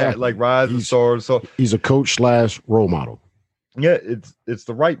 exactly, like rising stars. So he's a coach / role model. Yeah, it's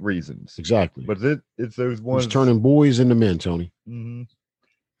the right reasons. Exactly. But it's those ones. He's turning boys into men, Tony. Mm-hmm.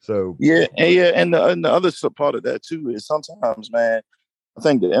 So and the other part of that too is sometimes, man, I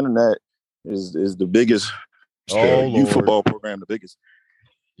think the internet is the biggest youth football program, the biggest.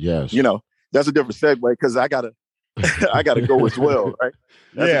 Yes. That's a different segue because I gotta go as well, right?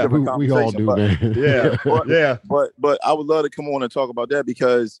 That's we all do, man. Yeah, But I would love to come on and talk about that,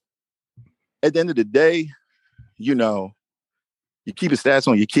 because at the end of the day, you keep stats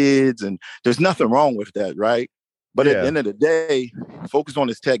on your kids, and there's nothing wrong with that, right? But at the end of the day, focus on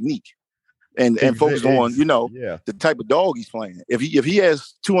his technique and focus on, the type of dog he's playing. If he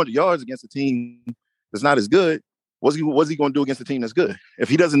has 200 yards against a team that's not as good, what's he going to do against a team that's good? If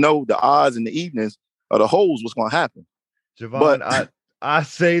he doesn't know the odds and the evens or the holes, what's going to happen? Javon, I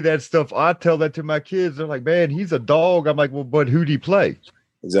say that stuff. I tell that to my kids. They're like, man, he's a dog. I'm like, well, but who'd he play?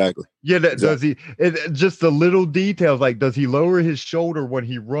 Exactly. Yeah, does he? Just the little details, like does he lower his shoulder when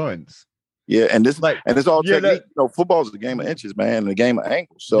he runs? Yeah, and it's all technique. Football is a game of inches, man, and a game of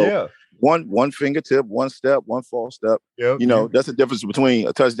angles. So one fingertip, one step, one false step. That's the difference between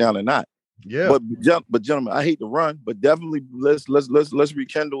a touchdown and not. Yeah. But gentlemen, I hate to run, but definitely let's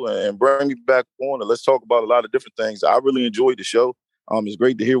rekindle and bring me back on, and let's talk about a lot of different things. I really enjoyed the show. It's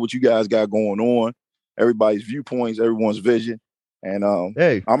great to hear what you guys got going on, everybody's viewpoints, everyone's vision, and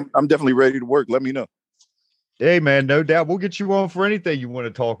I'm definitely ready to work. Let me know. Hey man, no doubt. We'll get you on for anything you want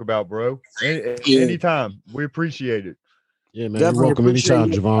to talk about, bro. Anytime. We appreciate it. Yeah, man. Definitely, you're welcome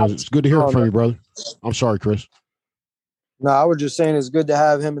anytime, Javon. It's good to hear from you, brother. I'm sorry, Chris. No, I was just saying it's good to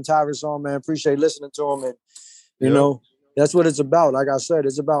have him and Tyrus on, man. Appreciate listening to him. And, you know, that's what it's about. Like I said,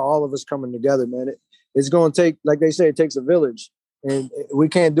 it's about all of us coming together, man. It's going to take, like they say, it takes a village. And we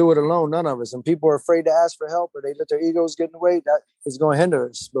can't do it alone, none of us. And people are afraid to ask for help, or they let their egos get in the way. That is going to hinder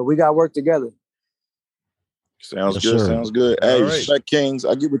us. But we got to work together. Sounds good. Sir. Sounds good. Hey, respect Kings.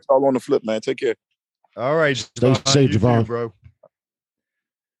 I give it all on the flip, man. Take care. All right. Stay safe, Javon. Bro.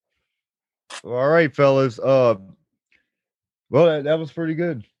 All right, fellas. Well, that was pretty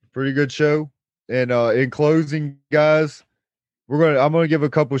good. Pretty good show. And in closing, guys, I'm gonna give a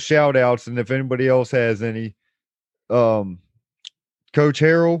couple shout outs, and if anybody else has any, Coach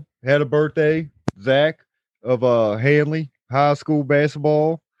Harrell had a birthday. Zach of Hanley High School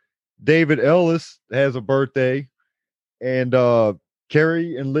basketball. David Ellis has a birthday, and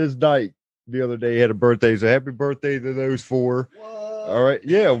Carrie and Liz Dyke the other day had a birthday. So happy birthday to those four. What? All right.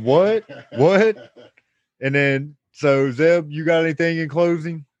 Yeah. What? And then, so Zeb, you got anything in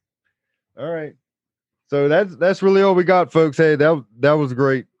closing? All right. So that's really all we got, folks. Hey, that was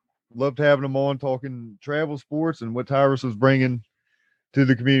great. Loved having them on, talking travel sports and what Tyrus was bringing to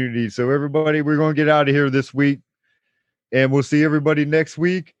the community. So everybody, we're going to get out of here this week, and we'll see everybody next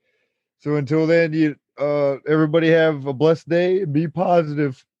week. So until then, everybody have a blessed day and be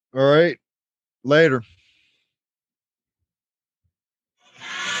positive. All right. Later.